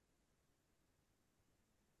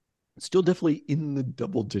 still definitely in the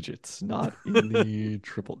double digits, not in the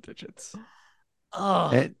triple digits. Oh,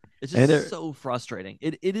 And it's and just so frustrating.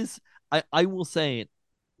 It is. I will say,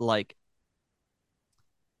 like,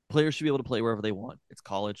 players should be able to play wherever they want. It's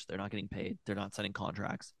college. They're not getting paid. They're not signing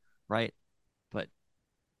contracts, right? But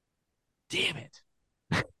damn it,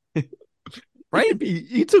 right?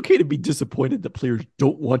 it's okay to be disappointed that players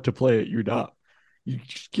don't want to play at UW. You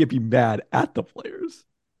just can't be mad at the players.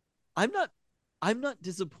 I'm not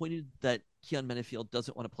disappointed that Keon Menefield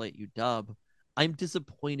doesn't want to play at UW. I'm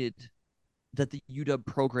disappointed that the UW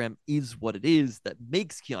program is what it is that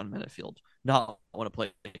makes Keon Menefield not want to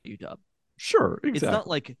play at UW. Sure, exactly. It's not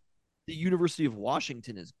like the University of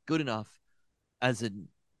Washington is good enough as an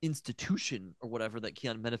institution or whatever that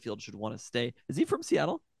Keon Menefield should want to stay. Is he from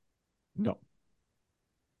Seattle? No,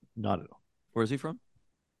 not at all. Where is he from?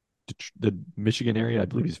 The Michigan area, I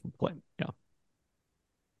believe he's from Clinton. Yeah.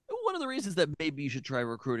 One of the reasons that maybe you should try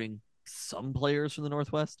recruiting some players from the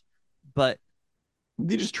Northwest, but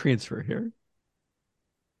they just transfer here.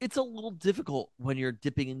 It's a little difficult when you're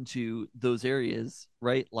dipping into those areas,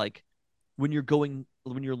 right? Like when you're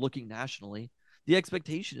looking nationally, the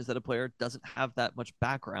expectation is that a player doesn't have that much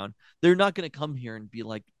background. They're not going to come here and be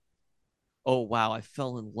like, oh, wow, I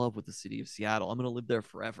fell in love with the city of Seattle. I'm going to live there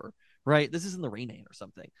forever, right? This isn't the Rain or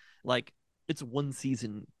something. Like, it's one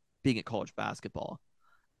season being at college basketball.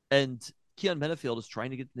 And Keon Menefield is trying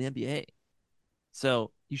to get to the NBA.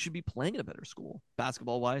 So you should be playing at a better school.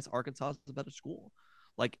 Basketball-wise, Arkansas is a better school.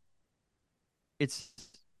 Like, it's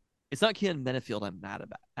not Keon Menefield I'm mad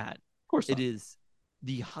at. Of course not. It is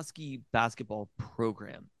the Husky basketball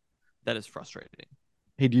program that is frustrating.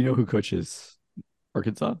 Hey, do you know who coaches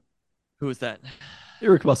Arkansas? Who is that?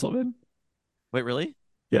 Eric Musselman. Wait, really?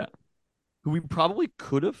 Yeah. Who we probably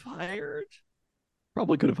could have hired?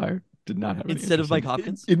 Probably could have hired. Did not have any instead of Mike interest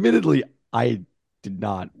Hopkins? Admittedly, I did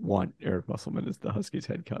not want Eric Musselman as the Huskies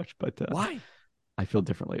head coach, but Why? I feel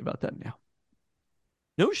differently about that now.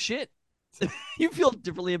 No shit. You feel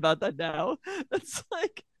differently about that now? That's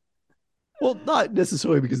like, well, not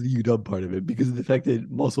necessarily because of the UW part of it, because of the fact that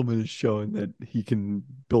Musselman has shown that he can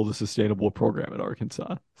build a sustainable program at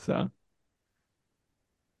Arkansas. So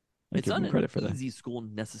it's not an easy school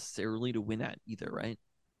necessarily to win at either, right?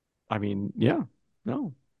 I mean, yeah,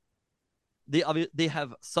 no. They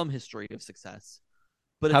have some history of success,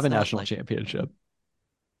 but have a national championship.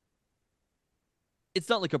 It's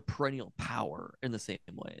not like a perennial power in the same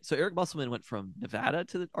way. So Eric Musselman went from Nevada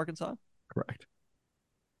to Arkansas, correct?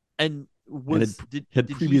 And had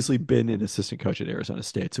previously been an assistant coach at Arizona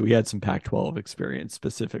State, so he had some Pac-12 experience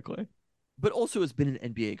specifically. But also has been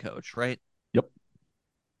an NBA coach, right? Yep.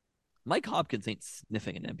 Mike Hopkins ain't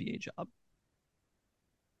sniffing an NBA job.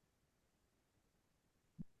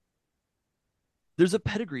 There's a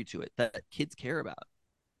pedigree to it that kids care about.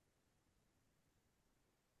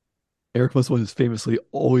 Eric Musselman is famously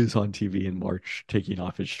always on TV in March, taking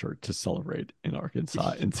off his shirt to celebrate in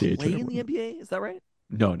Arkansas. Did he play in the NBA? Is that right?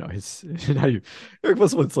 No. Eric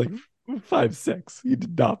Musselman's like 5'6". He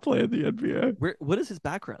did not play in the NBA. What is his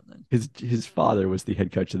background then? His father was the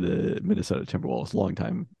head coach of the Minnesota Timberwolves,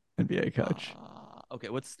 longtime NBA coach. Okay,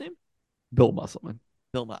 what's his name? Bill Musselman.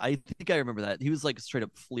 I think I remember that. He was like straight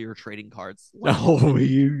up Fleer trading cards. No,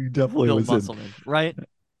 he definitely Bill was Musselman, right?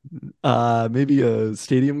 Maybe a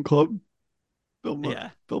stadium club. Bill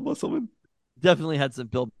Musselman definitely had some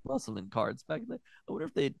Bill Musselman cards back then. I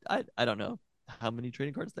wonder if I don't know how many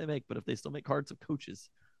trading cards they make, but if they still make cards of coaches,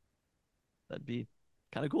 that'd be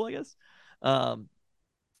kind of cool, I guess.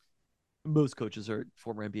 Most coaches are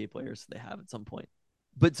former NBA players, so they have at some point.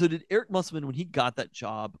 But so did Eric Musselman, when he got that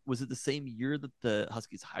job, was it the same year that the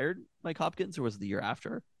Huskies hired Mike Hopkins, or was it the year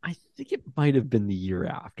after? I think it might have been the year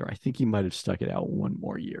after. I think he might have stuck it out one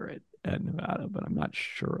more year at Nevada, but I'm not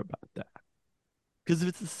sure about that. Because if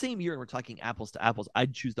it's the same year and we're talking apples to apples,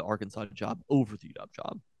 I'd choose the Arkansas job over the UW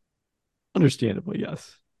job. Understandably,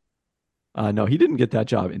 yes. No, he didn't get that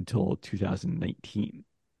job until 2019.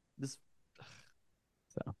 This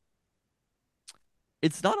So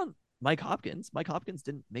it's not on Mike Hopkins. Mike Hopkins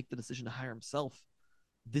didn't make the decision to hire himself.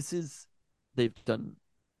 This is they've done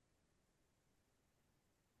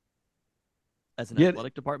as an yeah,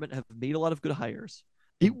 athletic department have made a lot of good hires.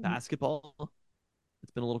 it, In basketball,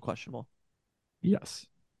 it's been a little questionable. yes.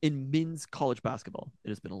 In men's college basketball, it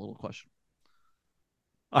has been a little questionable.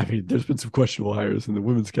 I mean, there's been some questionable hires in the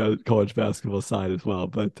women's college basketball side as well,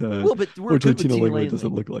 but Well, but we're fortunately, good with Tina Tina Lingler doesn't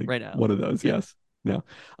Langley look like right now. one of those. Yeah. Yes, no,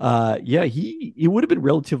 yeah, he it would have been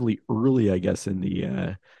relatively early, I guess, in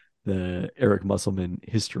the Eric Musselman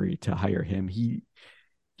history to hire him. He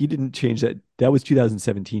didn't change that. That was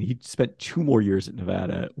 2017. He spent 2 more years at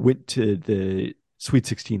Nevada, went to the Sweet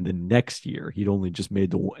 16 the next year. He'd only just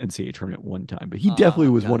made the NCAA tournament one time, but he definitely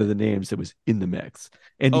was Got one of it. the names that was in the mix.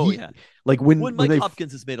 And Oh he, yeah. like When Mike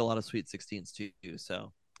Hopkins has made a lot of Sweet 16s too,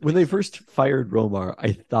 so it when they makes first sense. fired Romar,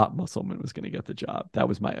 I thought Musselman was going to get the job. That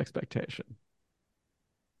was my expectation.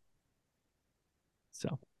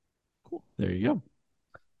 So Cool. there you go.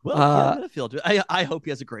 Well, Keon Minifield. I hope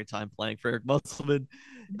he has a great time playing for Eric Musselman.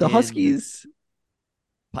 The Huskies.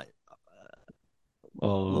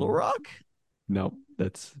 Little Rock. No,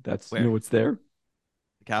 that's Where? you know what's there?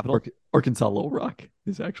 The capital. Arkansas Little Rock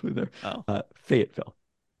is actually there. Oh, Fayetteville.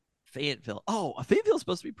 Fayetteville. Oh, Fayetteville's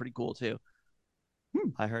supposed to be pretty cool too.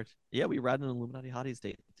 Hmm. I heard. Yeah, we ran an Illuminati Hotties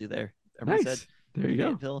date through there. Everybody Nice. said There you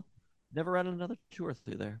Fayetteville. Never ran another tour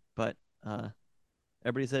through there, but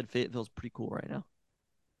everybody said Fayetteville's pretty cool right now.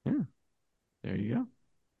 Yeah. There you go.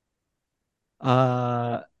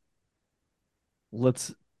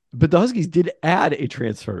 But the Huskies did add a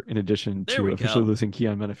transfer in addition There to we officially go. losing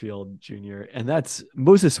Keon Menifield Jr., and that's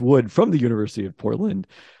Moses Wood from the University of Portland,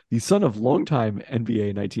 the son of longtime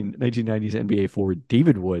NBA 1990s NBA forward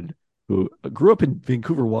David Wood, who grew up in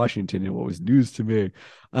Vancouver, Washington, and what was news to me.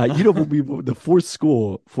 Will be the fourth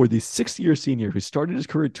school for the sixth-year senior who started his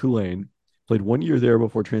career at Tulane, played 1 year there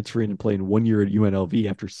before transferring and playing 1 year at UNLV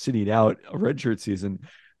after sitting out a redshirt season,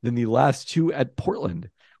 then the last two at Portland,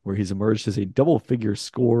 where he's emerged as a double-figure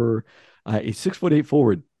scorer, a 6'8"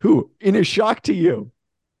 forward who, in a shock to you,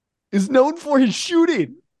 is known for his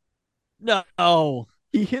shooting. No.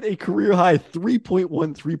 He hit a career-high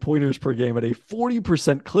 3.1 three-pointers per game at a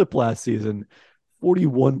 40% clip last season,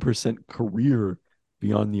 41% career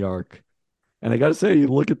beyond the arc. And I got to say, you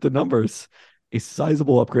look at the numbers, a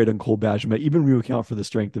sizable upgrade on Cole Bajema, even when you account for the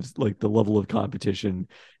strength of like the level of competition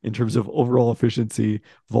in terms of overall efficiency,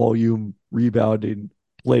 volume, rebounding,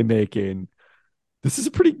 playmaking. This is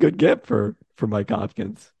a pretty good get for Mike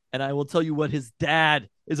Hopkins. And I will tell you what, his dad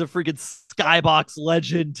is a freaking skybox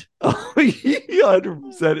legend. Oh, he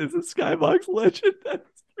 100% is a skybox legend. I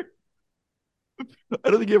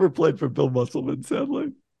don't think he ever played for Bill Musselman,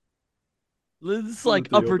 sadly. This is like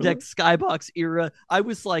upper deck skybox era. I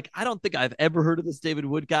was like, I don't think I've ever heard of this David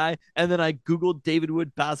Wood guy. And then I Googled David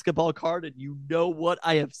Wood basketball card, and you know what?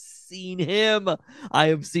 I have seen him. I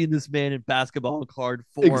have seen this man in basketball card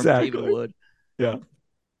form, exactly. David Wood. Yeah.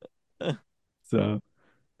 So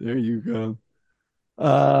there you go.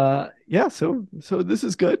 Yeah, so this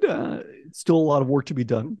is good. Still a lot of work to be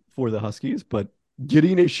done for the Huskies, but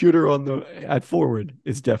getting a shooter at forward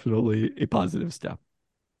is definitely a positive step.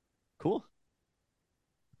 Cool.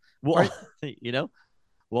 Well, right.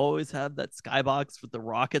 We'll always have that skybox with the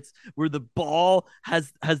Rockets where the ball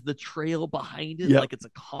has the trail behind it, like it's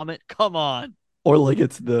a comet. Come on. Or like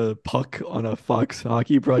it's the puck on a Fox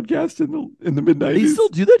hockey broadcast in the mid-90s. They still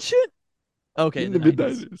do that shit? Okay, in the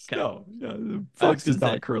mid-90s. Okay. No, yeah, Fox does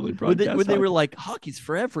not currently broadcast when they were like, hockey's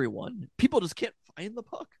for everyone. People just can't find the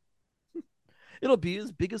puck. It'll be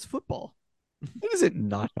as big as football. Is it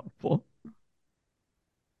not helpful?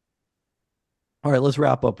 All right, let's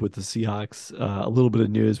wrap up with the Seahawks. A little bit of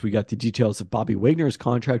news. We got the details of Bobby Wagner's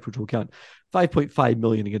contract, which will count $5.5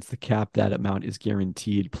 million against the cap. That amount is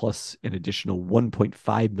guaranteed, plus an additional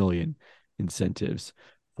 $1.5 million incentives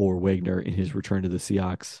for Wagner in his return to the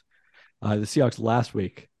Seahawks. The Seahawks last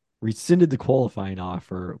week rescinded the qualifying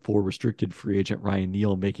offer for restricted free agent Ryan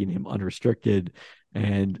Neal, making him unrestricted.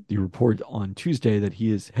 And the report on Tuesday that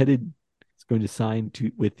he is going to sign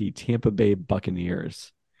with the Tampa Bay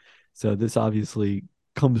Buccaneers. So this obviously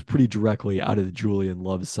comes pretty directly out of the Julian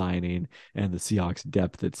Love signing and the Seahawks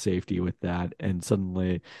depth at safety with that. And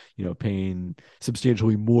suddenly, paying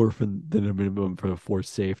substantially more than a minimum for a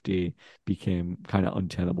forced safety became kind of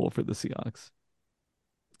untenable for the Seahawks.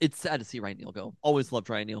 It's sad to see Ryan Neal go. Always loved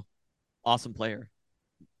Ryan Neal. Awesome player.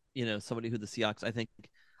 Somebody who the Seahawks, I think,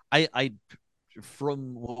 I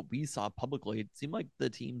from what we saw publicly, it seemed like the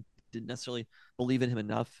team didn't necessarily believe in him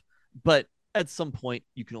enough. But at some point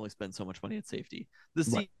you can only spend so much money at safety. The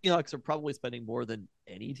Right. Seahawks are probably spending more than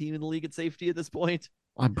any team in the league at safety at this point.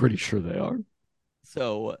 I'm pretty sure they are.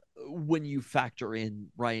 So when you factor in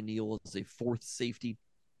Ryan Neal as a fourth safety,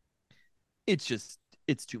 it's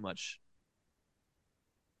too much.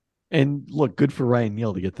 And look, good for Ryan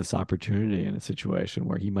Neal to get this opportunity in a situation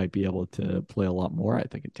where he might be able to play a lot more, I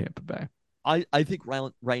think, in Tampa Bay. I think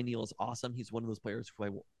Ryan Neal is awesome. He's one of those players who I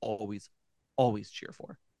will always cheer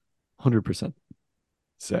for. 100%.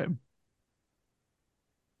 Same.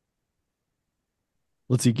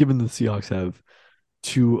 Let's see, given the Seahawks have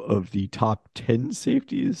two of the top 10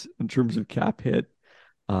 safeties in terms of cap hit,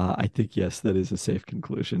 I think, yes, that is a safe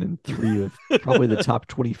conclusion. And three of probably the top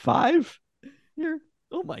 25 here.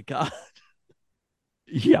 Oh my God.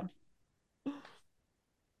 Yeah.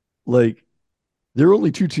 Like, there are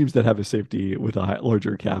only two teams that have a safety with a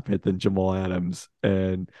larger cap hit than Jamal Adams.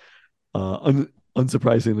 And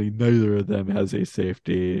unsurprisingly, neither of them has a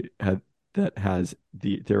safety that has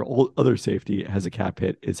their other safety has a cap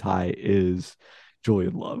hit as high as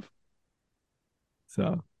Julian Love.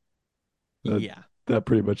 So Yeah. that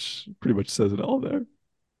pretty much says it all there.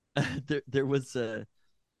 there was a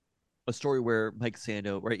story where Mike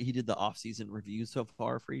Sando, right? He did the offseason review so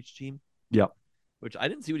far for each team. Yep. Which I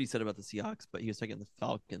didn't see what he said about the Seahawks, but he was talking the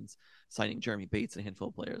Falcons signing Jeremy Bates and a handful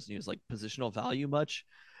of players. And he was like, positional value much?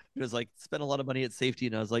 He was like, spent a lot of money at safety.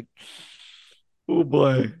 And I was like, oh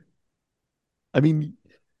boy. I mean,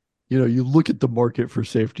 you look at the market for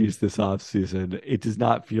safeties this offseason, it does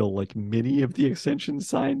not feel like many of the extensions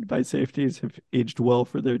signed by safeties have aged well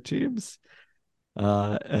for their teams.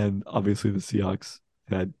 And obviously the Seahawks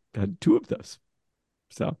had two of those.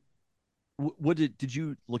 So what did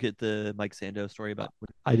you look at the Mike Sando story about?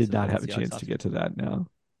 I did not have a chance to get to that now.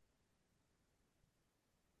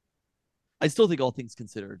 I still think all things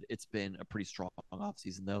considered, it's been a pretty strong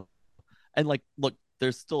offseason though. And like, look,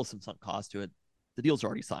 there's still some sunk cost to it. The deal's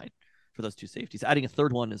already signed for those two safeties. Adding a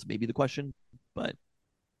third one is maybe the question, but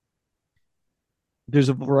there's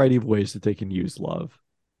a variety of ways that they can use Love.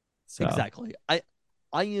 So. Exactly. I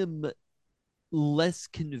am less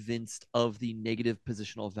convinced of the negative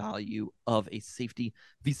positional value of a safety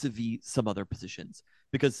vis-a-vis some other positions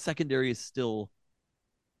because secondary is still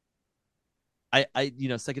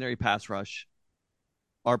secondary pass rush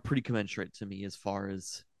are pretty commensurate to me as far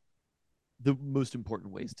as the most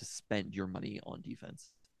important ways to spend your money on defense.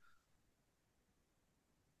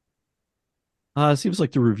 Seems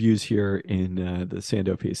like the reviews here in the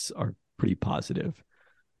Sando piece are pretty positive.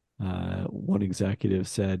 One executive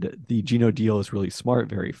said, the Geno deal is really smart,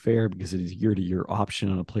 very fair, because it is year-to-year option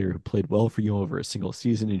on a player who played well for you over a single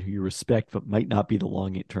season and who you respect, but might not be the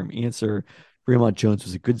long-term answer. Fremont Jones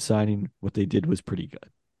was a good signing. What they did was pretty good.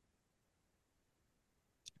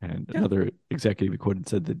 And another executive quoted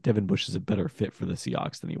said that Devin Bush is a better fit for the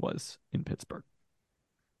Seahawks than he was in Pittsburgh.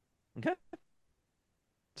 Okay.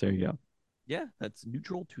 So there you go. Yeah, that's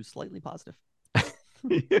neutral to slightly positive.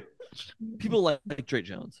 People like Dre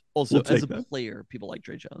Jones. Also, as a player, people like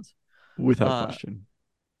Dre Jones. Without question.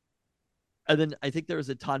 And then I think there was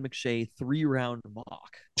a Todd McShay 3-round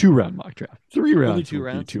mock. 2-round mock draft. 3 rounds. Only 2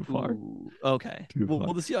 rounds? Too far. Ooh, okay.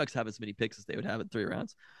 Well, the Seahawks have as many picks as they would have in 3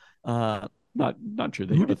 rounds. Not true.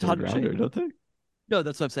 They have a 3rd rounder, don't they? No,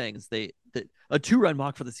 that's what I'm saying. Is a 2-round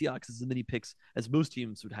mock for the Seahawks is as many picks as most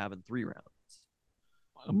teams would have in 3 rounds.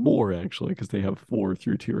 More actually, because they have 4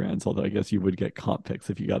 through 2 rounds. Although I guess you would get comp picks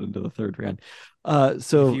if you got into the 3rd round.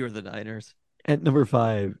 So if you were the Niners. At number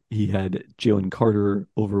 5, he had Jalen Carter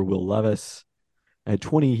over Will Levis. At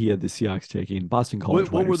 20, he had the Seahawks taking Boston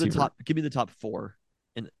College. What were the top? Give me the top 4.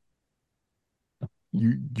 And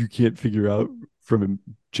you can't figure out from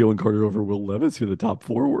Jalen Carter over Will Levis who the top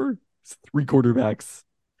 4 were. It's 3 quarterbacks.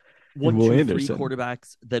 1, 2, 3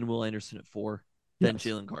 quarterbacks. Then Will Anderson at 4. Then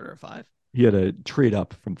Jalen Carter at 5. He had a trade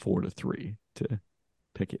up from 4 to 3 to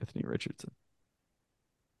pick Anthony Richardson.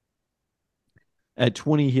 At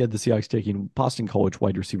 20, he had the Seahawks taking Boston College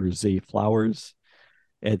wide receiver Zay Flowers.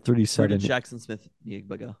 At 37, Jackson Smith,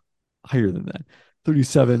 higher than that.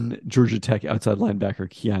 37, Georgia Tech outside linebacker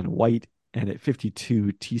Keon White. And at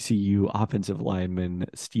 52, TCU offensive lineman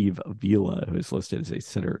Steve Avila, who is listed as a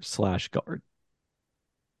center/guard.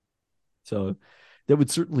 So that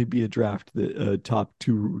would certainly be a draft, the top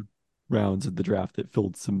 2 rounds of the draft that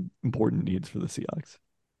filled some important needs for the Seahawks.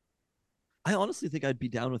 I honestly think I'd be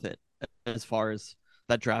down with it as far as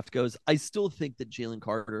that draft goes. I still think that Jalen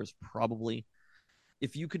Carter is probably,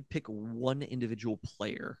 if you could pick one individual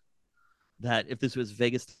player that if this was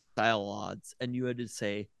Vegas style odds and you had to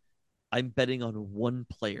say, I'm betting on one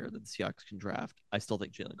player that the Seahawks can draft, I still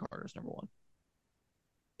think Jalen Carter is number 1.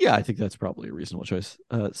 Yeah, I think that's probably a reasonable choice.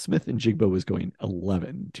 Smith and Jigba was going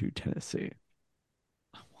 11 to Tennessee.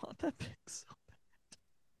 I want that pick. So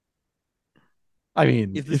I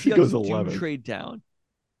mean, if the if he goes Seahawks do 11, trade down,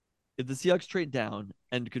 if the Seahawks trade down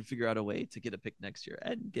and could figure out a way to get a pick next year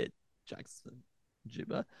and get Jackson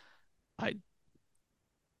Jiba, I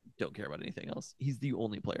don't care about anything else. He's the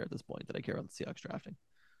only player at this point that I care about the Seahawks drafting.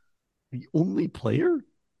 the only player?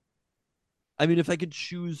 I mean, if I could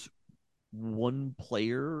choose one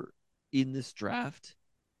player in this draft,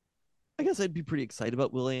 I guess I'd be pretty excited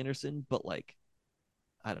about Will Anderson, but like,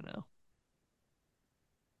 I don't know.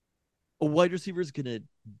 A wide receiver is going to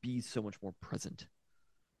be so much more present.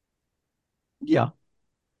 Yeah.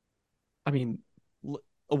 I mean,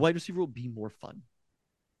 A wide receiver will be more fun.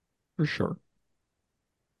 for sure.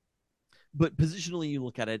 But positionally, you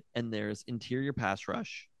look at it, and there's interior pass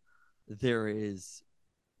rush. There's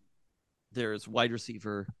wide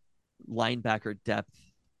receiver, linebacker depth,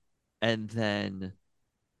 and then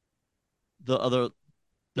the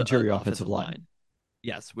Interior offensive line.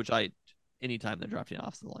 Yes, which anytime they're drafting an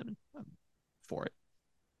offensive lineman, I'm for it.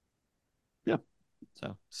 Yeah.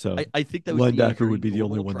 So So I think that would be a linebacker very would be the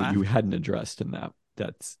only normal one that draft. you hadn't addressed in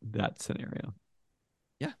that scenario.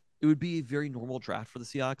 Yeah, it would be a very normal draft for the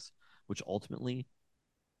Seahawks, which ultimately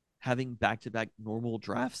having back-to-back normal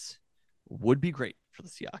drafts would be great for the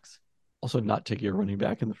Seahawks. Also, not taking a running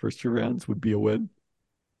back in the first 2 rounds would be a win.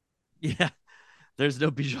 Yeah, there's no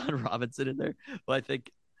Bijan Robinson in there, but I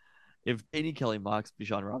think if Danny Kelly mocks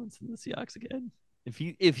Bijan Robinson in the Seahawks again, if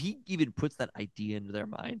he even puts that idea into their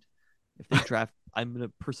mind, if they draft, I'm gonna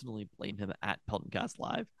personally blame him at Peltoncast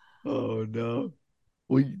Live. Oh no.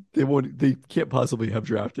 Well, they won't. They can't possibly have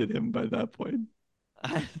drafted him by that point.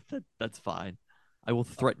 That's fine. I will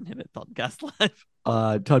threaten him at Peltoncast Live.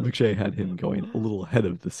 Todd McShay had him going a little ahead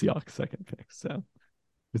of the Seahawks' second pick, so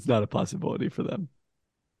it's not a possibility for them.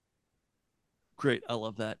 Great, I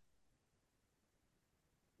love that.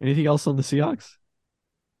 Anything else on the Seahawks?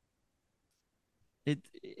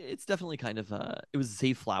 It's definitely kind of it was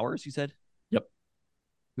Zay Flowers, you said? Yep.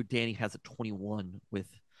 Who Danny has at 21 with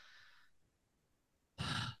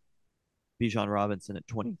Bijan Robinson at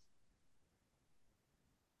 20.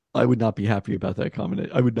 I would not be happy about that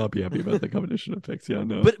combination. I would not be happy about that combination of picks. Yeah,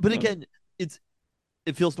 no. But no. again, it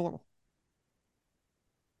feels normal.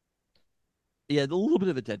 Yeah, a little bit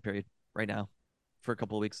of a dead period right now for a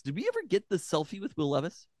couple of weeks. Did we ever get the selfie with Will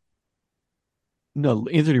Levis? No,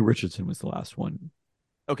 Anthony Richardson was the last one.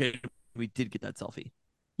 Okay, we did get that selfie.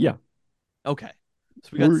 Yeah. Okay. So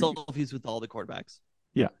we got selfies with all the quarterbacks.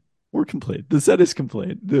 Yeah. We're complete. The set is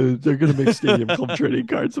complete. They're going to make Stadium Club trading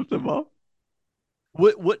cards of them all.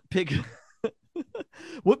 What pick?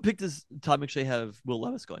 What pick does Todd McShay have Will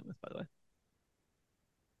Levis going with, by the way?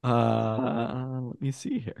 Let me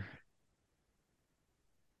see here.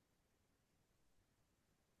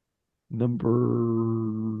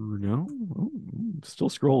 Still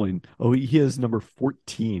scrolling. Oh, he has number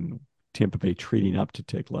 14. Tampa Bay trading up to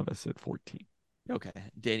take Levis at 14. Okay,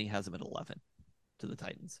 Danny has him at 11 to the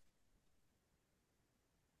Titans.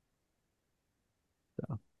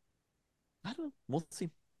 So. I don't know. We'll see.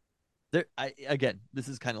 Again, this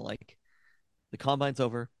is kind of like the combine's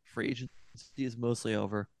over. Free agency is mostly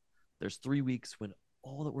over. There's 3 weeks when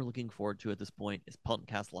all that we're looking forward to at this point is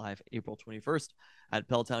Peltoncast Live, April 21st at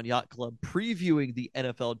Peltown Yacht Club, previewing the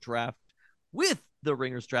NFL draft with the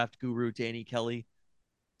Ringers draft guru, Danny Kelly.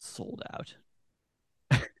 Sold out.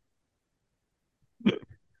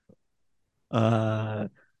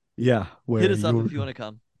 Yeah. Hit us up if you want to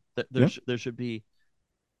come. There should be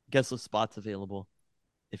guest list spots available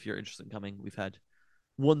if you're interested in coming. We've had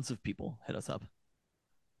ones of people hit us up.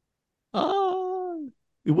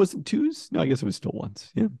 It wasn't twos? No, I guess it was still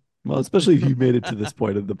ones. Yeah. Well, especially if you made it to this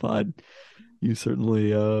point of the pod, you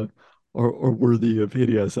certainly are worthy of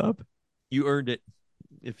hitting us up. You earned it.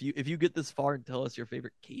 If you get this far and tell us your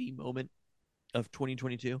favorite Katie moment of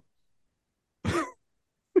 2022.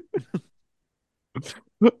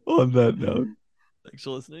 On that note, Thanks for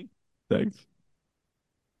listening. Thanks.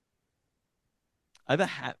 I have a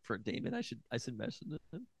hat for Damon. I should mention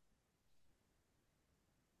it.